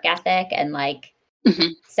traditional work ethic and like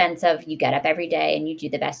sense of you get up every day and you do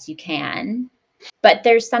the best you can. But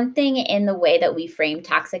there's something in the way that we frame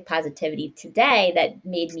toxic positivity today that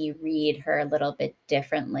made me read her a little bit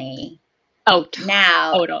differently. Oh,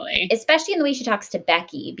 now, totally. Especially in the way she talks to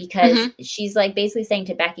Becky, because she's like basically saying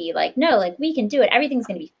to Becky, like, no, like we can do it. Everything's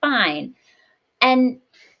going to be fine. And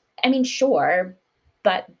I mean, sure,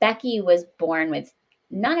 But Becky was born with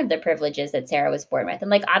none of the privileges that Sarah was born with.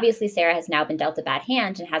 And like, obviously Sarah has now been dealt a bad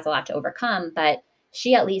hand and has a lot to overcome, but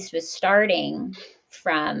she at least was starting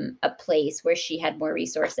from a place where she had more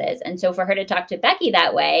resources. And so for her to talk to Becky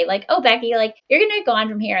that way, like, oh, Becky, like, you're going to go on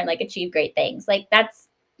from here and like achieve great things. Like, that's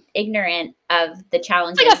ignorant of the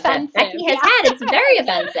challenges that Becky has had. It's very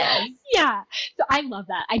offensive. Yeah. So I love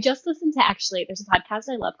that. I just listened to, actually, there's a podcast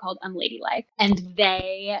I love called Unladylike, and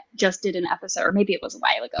they just did an episode, or maybe it was a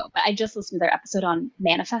while ago, but I just listened to their episode on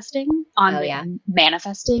manifesting, on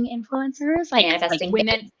manifesting influencers, like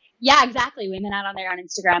women. Yeah, exactly. Women out on there on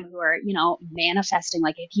Instagram who are, you know, manifesting.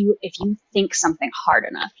 Like if you think something hard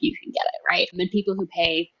enough, you can get it, right? And people who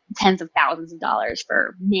pay tens of thousands of dollars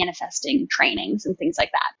for manifesting trainings and things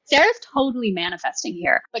like that. Sarah's totally manifesting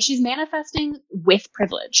here, but she's manifesting with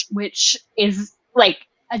privilege, which is like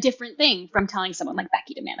a different thing from telling someone like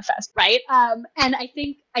Becky to manifest, right? And I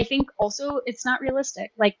think also it's not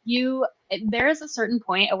realistic. Like there is a certain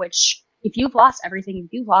point at which, if you've lost everything,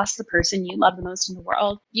 if you've lost the person you love the most in the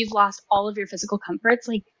world, you've lost all of your physical comforts,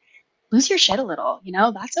 like, lose your shit a little, you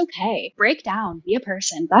know, that's okay. Break down, be a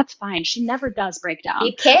person. That's fine. She never does break down. Be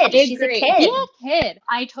a kid. She's a kid. Be a kid.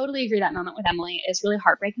 I totally agree. That moment with Emily is really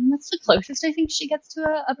heartbreaking. That's the closest I think she gets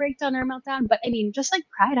to a breakdown or a meltdown. But I mean, just like,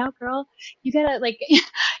 cry it out, girl. You gotta, like,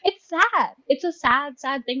 it's sad. It's a sad,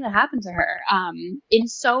 sad thing that happened to her in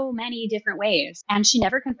so many different ways. And she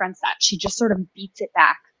never confronts that. She just sort of beats it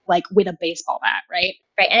back, like with a baseball bat, right?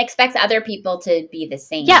 Right. And expects other people to be the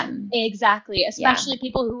same. Yeah, exactly. Especially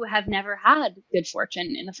people who have never had good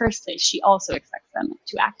fortune in the first place. She also expects them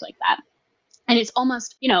to act like that. And it's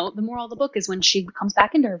almost, you know, the moral of the book is when she comes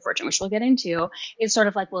back into her fortune, which we'll get into, is sort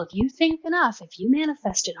of like, well, if you think enough, if you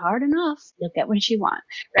manifest it hard enough, you'll get what you want,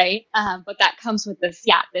 right? But that comes with this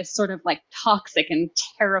sort of like toxic and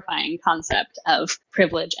terrifying concept of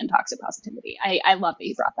privilege and toxic positivity. I love that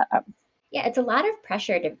you brought that up. Yeah, it's a lot of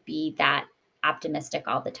pressure to be that optimistic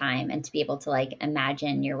all the time and to be able to like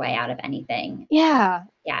imagine your way out of anything. Yeah.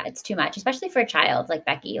 Yeah, it's too much, especially for a child like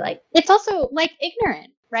Becky. Like, it's also like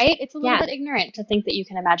ignorant, right? It's a little bit ignorant to think that you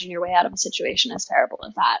can imagine your way out of a situation as terrible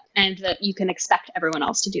as that, and that you can expect everyone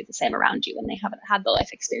else to do the same around you when they haven't had the life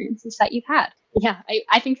experiences that you've had. Yeah,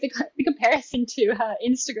 I think the comparison to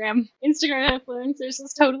Instagram influencers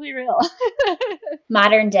is totally real.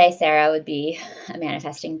 Modern day Sarah would be a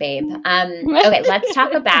manifesting babe. Okay, let's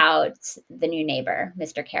talk about the new neighbor,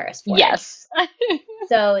 Mr. Carrisford. Yes.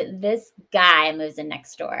 So this guy moves in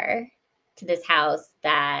next door to this house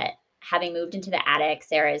that, having moved into the attic,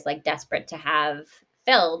 Sarah is like desperate to have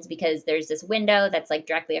filled because there's this window that's like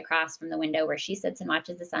directly across from the window where she sits and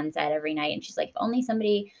watches the sunset every night. And she's like, if only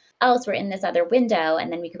somebody else were in this other window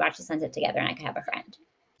and then we could watch the sunset together and I could have a friend.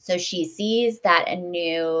 So she sees that a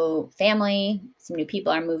new family, some new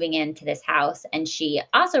people are moving into this house. And she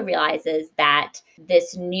also realizes that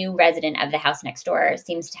this new resident of the house next door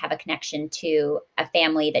seems to have a connection to a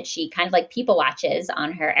family that she kind of like people watches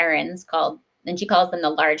on her errands and she calls them the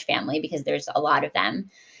large family because there's a lot of them.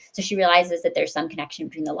 So she realizes that there's some connection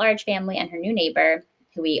between the large family and her new neighbor,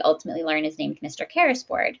 who we ultimately learn is named Mr.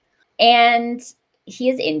 Carrisford. And he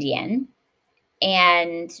is Indian.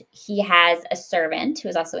 And he has a servant who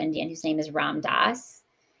is also Indian, whose name is Ram Das.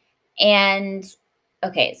 And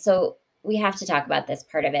okay, so we have to talk about this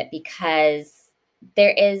part of it because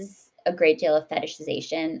there is a great deal of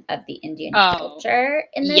fetishization of the Indian culture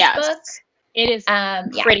in this book. It is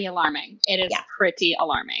pretty alarming. It is pretty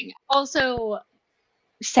alarming. Also,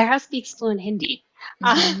 Sarah speaks fluent Hindi.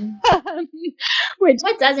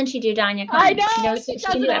 What doesn't she do, Danya? I know. She knows she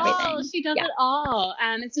can do everything. She does it all.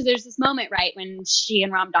 And so there's this moment, right, when she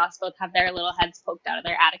and Ram Dass both have their little heads poked out of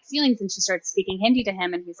their attic ceilings, and she starts speaking Hindi to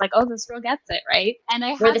him, and he's like, "Oh, this girl gets it, right?" And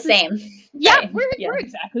we're the same. Yeah, we're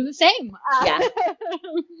exactly the same.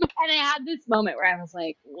 And I had this moment where I was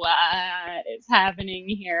like, "What is happening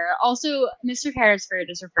here?" Also, Mr. Carrisford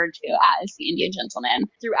is referred to as the Indian gentleman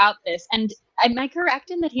throughout this, and am I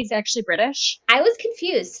correct in that he's actually British? I was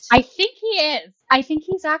confused. I think he is. I think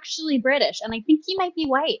he's actually British, and I think he might be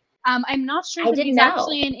white. I'm not sure that he's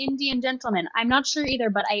actually an Indian gentleman. I'm not sure either,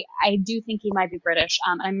 but I do think he might be British.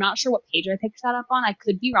 I'm not sure what page I picked that up on. I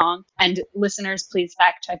could be wrong. And listeners, please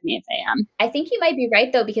fact check me if I am. I think you might be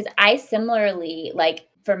right, though, because I similarly, like,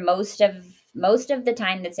 for most of the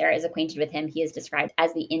time that Sarah is acquainted with him, he is described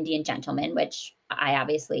as the Indian gentleman, which I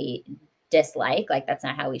obviously dislike. Like, that's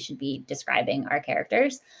not how we should be describing our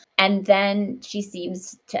characters. And then she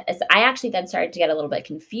seems to, I actually then started to get a little bit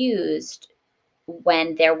confused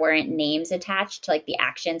when there weren't names attached to like the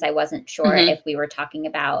actions. I wasn't sure if we were talking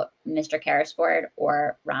about Mr. Carrisford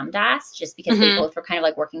or Ram Dass, just because they both were kind of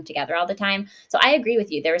like working together all the time. So I agree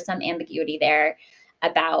with you. There was some ambiguity there.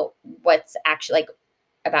 about what's actually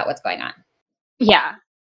about what's going on. Yeah.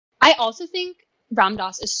 I also think Ram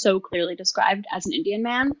Dass is so clearly described as an Indian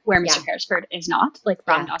man, where Mr. Carrisford is not. Like,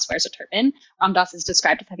 Ram Dass wears a turban. Ram Dass is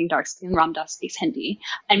described as having dark skin. Ram Dass speaks Hindi.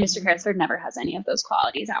 And Mr. Carrisford never has any of those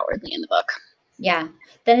qualities outwardly in the book. Yeah.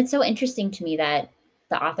 Then it's so interesting to me that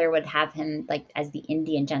the author would have him as the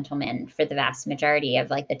Indian gentleman for the vast majority of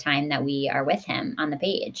the time that we are with him on the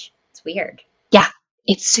page. It's weird. Yeah.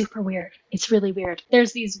 It's super weird. It's really weird.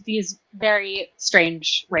 There's these very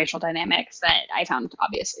strange racial dynamics that I found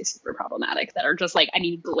obviously super problematic that are just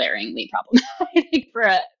glaringly problematic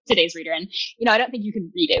for today's reader. And, I don't think you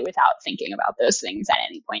can read it without thinking about those things at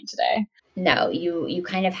any point today. No, you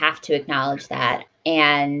kind of have to acknowledge that.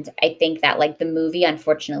 And I think that the movie,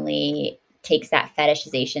 unfortunately, takes that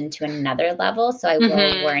fetishization to another level. So I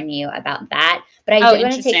will warn you about that. But I did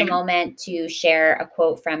want to take a moment to share a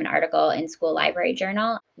quote from an article in School Library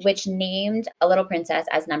Journal, which named A Little Princess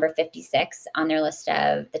as number 56 on their list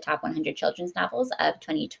of the top 100 children's novels of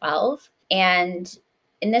 2012. And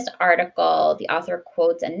in this article, the author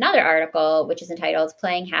quotes another article, which is entitled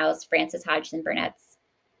Playing House, Frances Hodgson Burnett's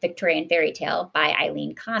Victorian Fairy Tale by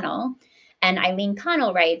Eileen Connell. And Eileen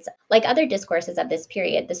Connell writes, like other discourses of this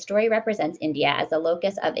period, the story represents India as a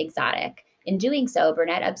locus of exotic. In doing so,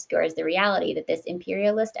 Burnett obscures the reality that this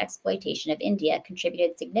imperialist exploitation of India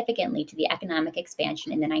contributed significantly to the economic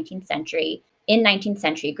expansion in the 19th century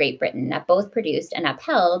Great Britain that both produced and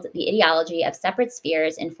upheld the ideology of separate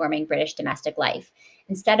spheres informing British domestic life.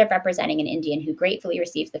 Instead of representing an Indian who gratefully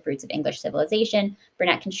receives the fruits of English civilization,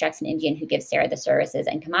 Burnett constructs an Indian who gives Sarah the services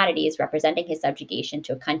and commodities, representing his subjugation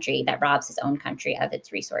to a country that robs his own country of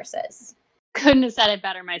its resources. Couldn't have said it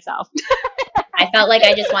better myself. I felt like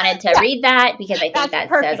I just wanted to read that because I think that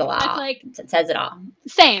perfect. Says a lot. It says it all.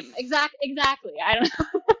 Same. Exactly. I don't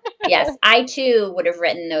know. Yes, I too would have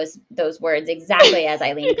written those words exactly as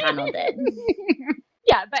Eileen Connell did.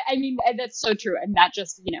 Yeah, but I mean, that's so true. And that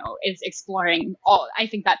just, is exploring I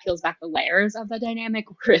think that peels back the layers of the dynamic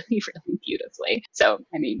really, really beautifully. So,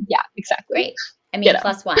 I mean, yeah, exactly. Great. I mean,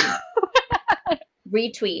 +1.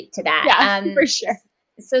 Retweet to that. Yeah, for sure.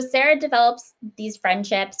 So Sarah develops these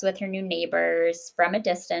friendships with her new neighbors from a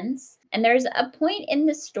distance. And there's a point in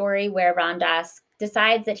the story where Ram Dass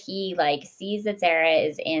decides that he sees that Sarah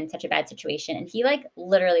is in such a bad situation and he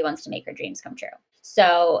literally wants to make her dreams come true.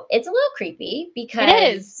 So it's a little creepy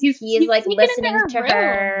because he's listening to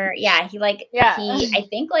her. Yeah, he I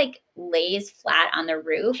think lays flat on the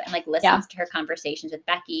roof and listens to her conversations with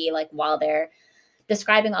Becky while they're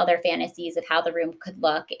describing all their fantasies of how the room could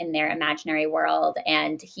look in their imaginary world.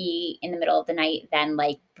 And he, in the middle of the night, then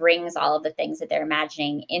brings all of the things that they're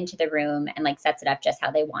imagining into the room and sets it up just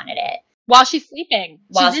how they wanted it. While she's sleeping.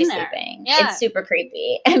 While she's sleeping. Yeah. It's super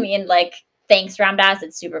creepy. I mean, thanks, Ram Dass.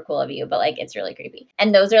 It's super cool of you, but it's really creepy.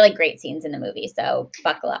 And those are great scenes in the movie. So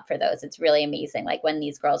buckle up for those. It's really amazing. When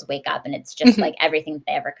these girls wake up and it's just everything that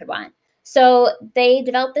they ever could want. So they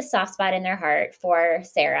develop this soft spot in their heart for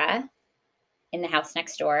Sarah in the house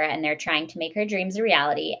next door, and they're trying to make her dreams a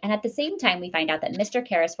reality. And at the same time, we find out that Mr.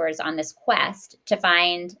 Carrisford is on this quest to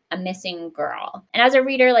find a missing girl. And as a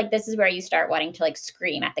reader, this is where you start wanting to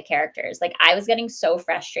scream at the characters. I was getting so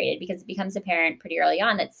frustrated because it becomes apparent pretty early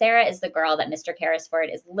on that Sarah is the girl that Mr.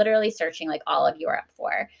 Carrisford is literally searching all of Europe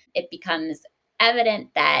for. It becomes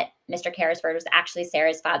evident that Mr. Carrisford was actually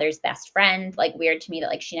Sarah's father's best friend. Weird to me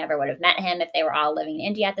that she never would have met him if they were all living in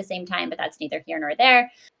India at the same time, but that's neither here nor there.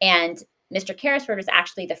 And Mr. Carrisford was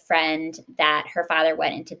actually the friend that her father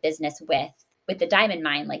went into business with the diamond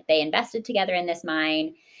mine. They invested together in this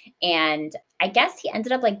mine. And I guess he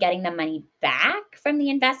ended up getting the money back from the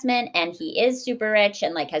investment. And he is super rich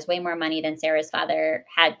and has way more money than Sarah's father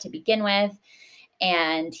had to begin with.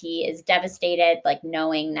 And he is devastated,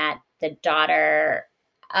 knowing that the daughter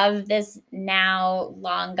of this now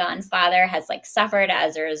long gone father has suffered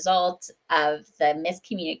as a result of the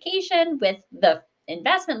miscommunication with the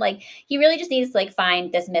investment. He really just needs to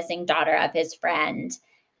find this missing daughter of his friend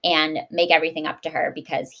and make everything up to her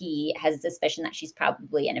because he has a suspicion that she's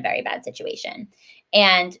probably in a very bad situation.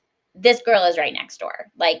 And this girl is right next door.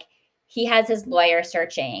 He has his lawyer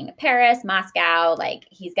searching Paris, Moscow,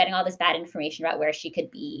 he's getting all this bad information about where she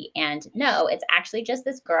could be. And no, it's actually just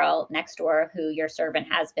this girl next door who your servant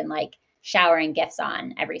has been showering gifts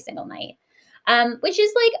on every single night, which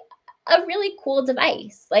is a really cool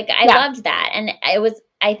device. I loved that. And it was,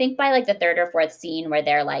 I think by the third or fourth scene where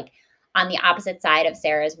they're on the opposite side of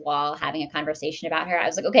Sarah's wall having a conversation about her, I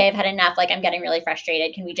was okay, I've had enough. I'm getting really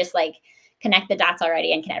frustrated. Can we just connect the dots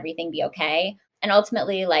already and can everything be okay? And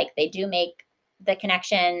ultimately, they do make the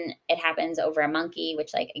connection. It happens over a monkey, which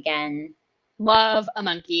again, Love a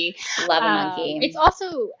monkey. Love a monkey. It's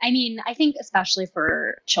also, I mean, I think especially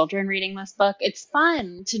for children reading this book, it's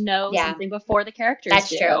fun to know something before the characters That's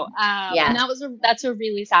do. true. And that's a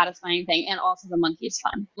really satisfying thing. And also the monkey's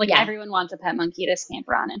fun. Like everyone wants a pet monkey to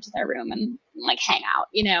scamper on into their room and like hang out,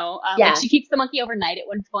 you know? Like she keeps the monkey overnight at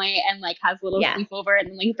one point and like has a little sleepover and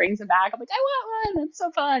then like brings him back. I'm like, I want one. That's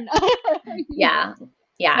so fun. Yeah. So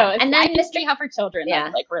and then I can see how for children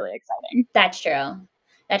that's like really exciting. That's true.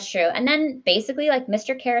 That's true. And then basically like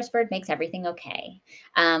Mr. Carrisford makes everything okay.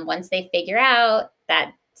 Once they figure out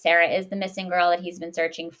that Sarah is the missing girl that he's been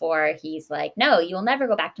searching for, he's like, no, you will never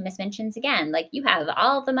go back to Miss Minchin's again. Like you have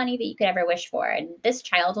all the money that you could ever wish for. And this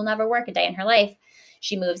child will never work a day in her life.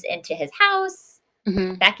 She moves into his house.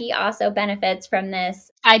 Mm-hmm. Becky also benefits from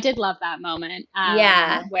this. I did love that moment.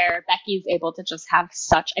 Where Becky's able to just have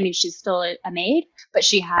she's still a maid, but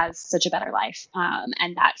she has such a better life.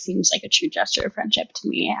 And that seems like a true gesture of friendship to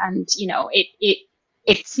me. And, you know,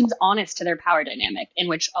 it seems honest to their power dynamic, in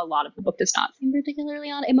which a lot of the book does not seem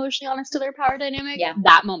particularly emotionally honest to their power dynamic. Yeah.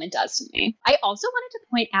 That moment does to me. I also wanted to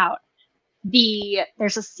point out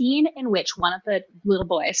there's a scene in which one of the little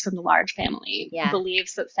boys from the large family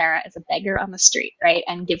believes that Sarah is a beggar on the street, right?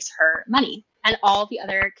 And gives her money. And all the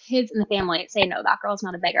other kids in the family say, no, that girl's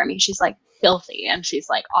not a beggar. I mean, she's like filthy and she's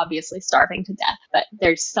like obviously starving to death, but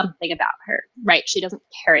there's something about her, right? She doesn't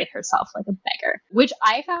carry herself like a beggar, which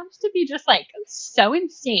I found to be just like so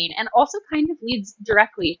insane. And also kind of leads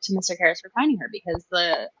directly to Mr. Carrisford finding her, because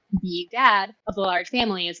the dad of the large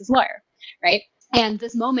family is his lawyer, right? And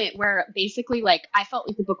this moment where basically, like, I felt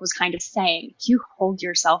like the book was kind of saying, if you hold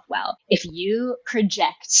yourself well, if you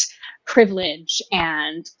project privilege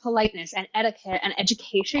and politeness and etiquette and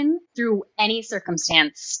education through any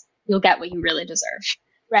circumstance, you'll get what you really deserve,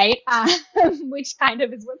 right? Which kind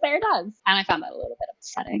of is what Sarah does. And I found that a little bit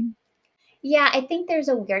upsetting. Yeah, I think there's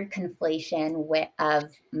a weird conflation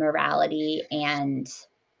of morality and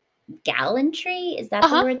gallantry. Is that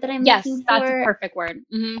the word that I'm looking for? Yes, that's a perfect word.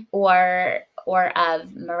 Mm-hmm. Or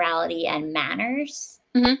of morality and manners.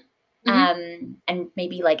 Mm-hmm. And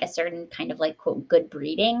maybe like a certain kind of like quote good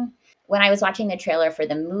breeding. When I was watching the trailer for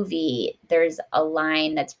the movie, there's a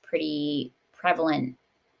line that's pretty prevalent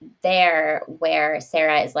there where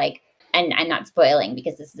Sarah is like, and I'm not spoiling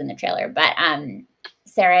because this is in the trailer, but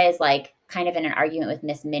Sarah is like kind of in an argument with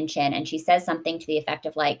Miss Minchin, and she says something to the effect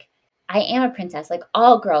of like, I am a princess. Like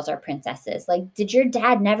all girls are princesses. Like, did your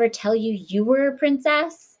dad never tell you you were a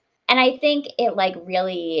princess? And I think it like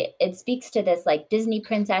really, it speaks to this like Disney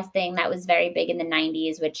princess thing that was very big in the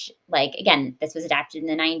 90s, which like, again, this was adapted in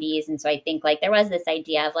the 90s. And so I think like there was this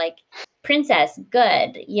idea of like princess,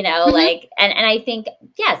 good, you know, mm-hmm. like, and I think,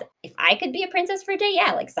 yes, if I could be a princess for a day,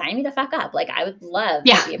 yeah, like sign me the fuck up. Like I would love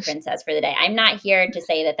to be a princess for the day. I'm not here to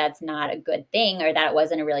say that that's not a good thing or that it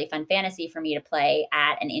wasn't a really fun fantasy for me to play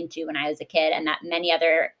at and into when I was a kid, and that many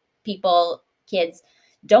other kids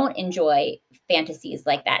don't enjoy fantasies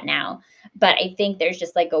like that now. But I think there's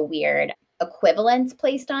just like a weird equivalence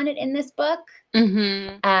placed on it in this book.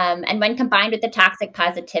 Mm-hmm. And when combined with the toxic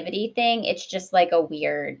positivity thing, it's just like a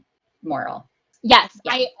weird moral. Yes,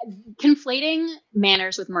 yeah. Conflating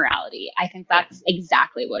manners with morality. I think that's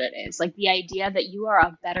exactly what it is. Like the idea that you are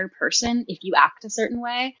a better person if you act a certain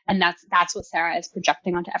way. And that's what Sarah is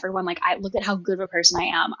projecting onto everyone. Like, I look at how good of a person I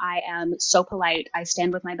am. I am so polite. I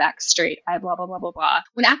stand with my back straight. I blah, blah, blah, blah, blah.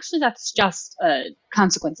 When actually that's just a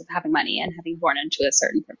consequence of having money and having born into a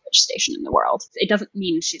certain privileged station in the world. It doesn't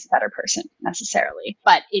mean she's a better person necessarily,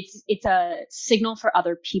 but it's a signal for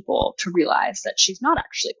other people to realize that she's not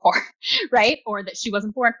actually poor, right? Or that she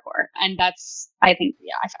wasn't born poor. And that's, I think,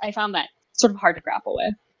 I found that sort of hard to grapple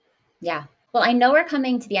with. Yeah. Well, I know we're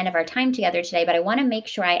coming to the end of our time together today, but I want to make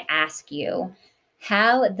sure I ask you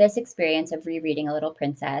how this experience of rereading A Little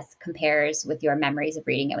Princess compares with your memories of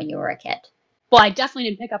reading it when you were a kid. Well, I definitely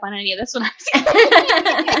didn't pick up on any of this when I was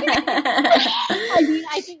I mean,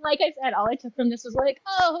 I think, like I said, all I took from this was like,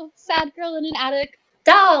 oh, sad girl in an attic.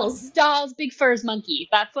 Dolls, big furs, monkey.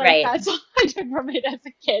 That's like that's all I took from it as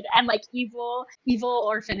a kid, and like evil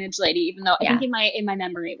orphanage lady. Even though I think in my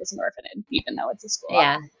memory it was an orphanage, even though it's a school.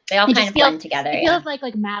 Yeah, they all kind of blend together. It feels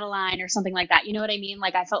like Madeline or something like that. You know what I mean?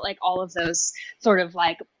 Like I felt like all of those sort of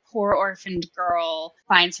like poor orphaned girl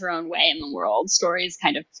finds her own way in the world stories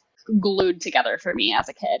kind of glued together for me as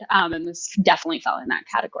a kid. And this definitely fell in that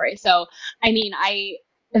category. So I mean,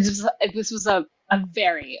 this was a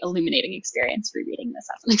very illuminating experience rereading this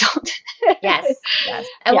as an adult. Yes.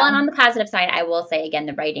 Well, and on the positive side, I will say again,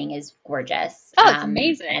 the writing is gorgeous. Oh, it's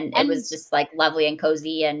amazing. And it was just like lovely and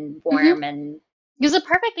cozy and warm and It was a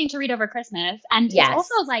perfect thing to read over Christmas. And Yes.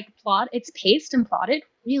 it's also like it's paced and plotted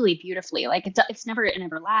really beautifully. Like it never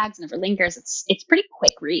lags, never lingers. It's pretty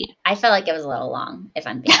quick read. I felt like it was a little long, if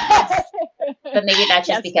I'm being honest. But maybe that's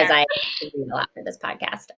just because fair. I read a lot for this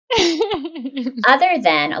podcast. Other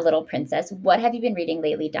than A Little Princess, what have you been reading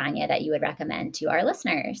lately, Danya, that you would recommend to our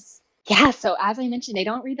listeners? Yeah, so as I mentioned, I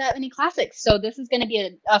don't read that many classics. So this is going to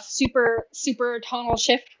be a super, super tonal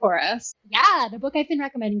shift for us. Yeah, the book I've been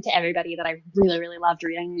recommending to everybody that I really, really loved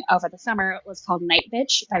reading over the summer was called Night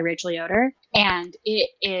Bitch by Rachel Yoder. And it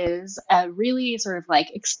is a really sort of like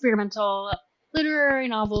experimental literary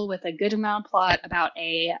novel with a good amount of plot about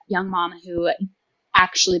a young mom who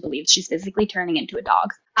actually believes she's physically turning into a dog.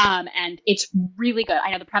 And it's really good.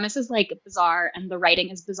 I know the premise is like bizarre and the writing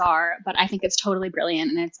is bizarre, but I think it's totally brilliant.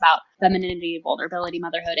 And it's about femininity, vulnerability,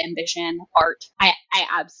 motherhood, ambition, art. I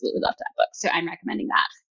absolutely loved that book. So I'm recommending that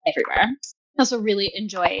everywhere. I also really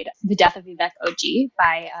enjoyed The Death of Vivek Oji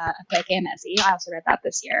by Akwaeke Emezi. I also read that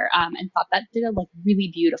this year and thought that did a like really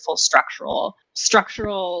beautiful structural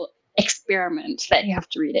experiment that you have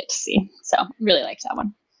to read it to see. So really liked that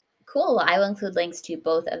one. Cool. Well, I will include links to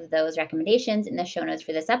both of those recommendations in the show notes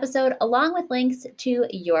for this episode, along with links to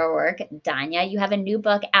your work. Danya, you have a new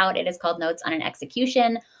book out. It is called Notes on an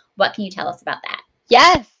Execution. What can you tell us about that?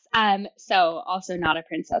 Yes. So also not a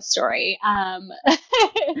princess story. I would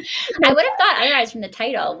have thought otherwise from the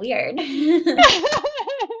title. Weird.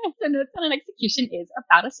 So Notes on an Execution is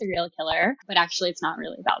about a serial killer, but actually it's not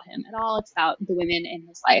really about him at all. It's about the women in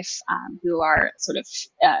his life who are sort of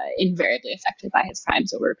invariably affected by his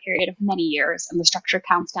crimes over a period of many years. And the structure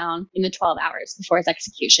counts down in the 12 hours before his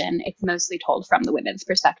execution. It's mostly told from the women's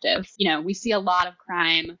perspective. You know, we see a lot of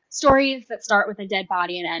crime stories that start with a dead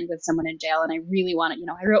body and end with someone in jail. And I really want to,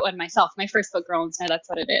 I wrote one myself. My first book, Girls Know That's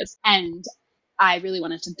What It Is. And I really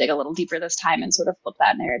wanted to dig a little deeper this time and sort of flip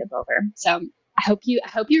that narrative over. So I hope you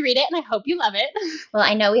read it and I hope you love it. Well,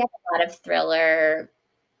 I know we have a lot of thriller,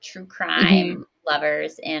 true crime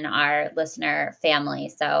lovers in our listener family.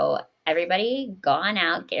 So everybody go on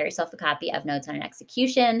out, get yourself a copy of Notes on an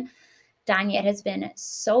Execution. Danya, it has been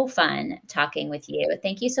so fun talking with you.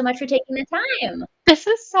 Thank you so much for taking the time. This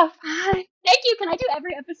is so fun. Thank you. Can I do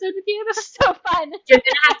every episode with you? This is so fun. You're going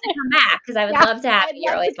to have to come back because I would love to have you.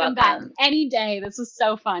 You're always welcome. Back any day. This was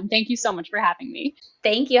so fun. Thank you so much for having me.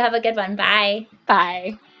 Thank you. Have a good one. Bye.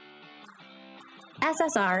 Bye.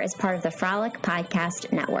 SSR is part of the Frolic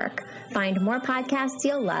Podcast Network. Find more podcasts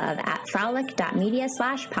you'll love at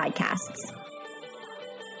frolic.media/podcasts.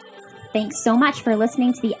 Thanks so much for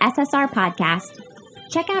listening to the SSR podcast.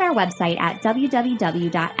 Check out our website at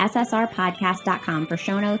www.ssrpodcast.com for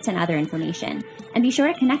show notes and other information. And be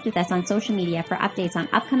sure to connect with us on social media for updates on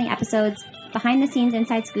upcoming episodes, behind-the-scenes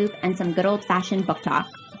inside scoop, and some good old-fashioned book talk.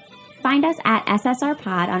 Find us at SSR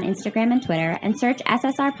Pod on Instagram and Twitter, and search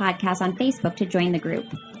SSR Podcast on Facebook to join the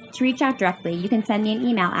group. To reach out directly, you can send me an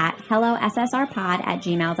email at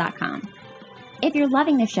hellossrpod@gmail.com. If you're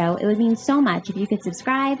loving the show, it would mean so much if you could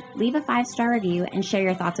subscribe, leave a 5-star review, and share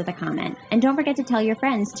your thoughts with a comment. And don't forget to tell your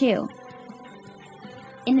friends, too.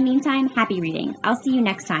 In the meantime, happy reading. I'll see you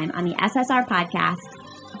next time on the SSR Podcast.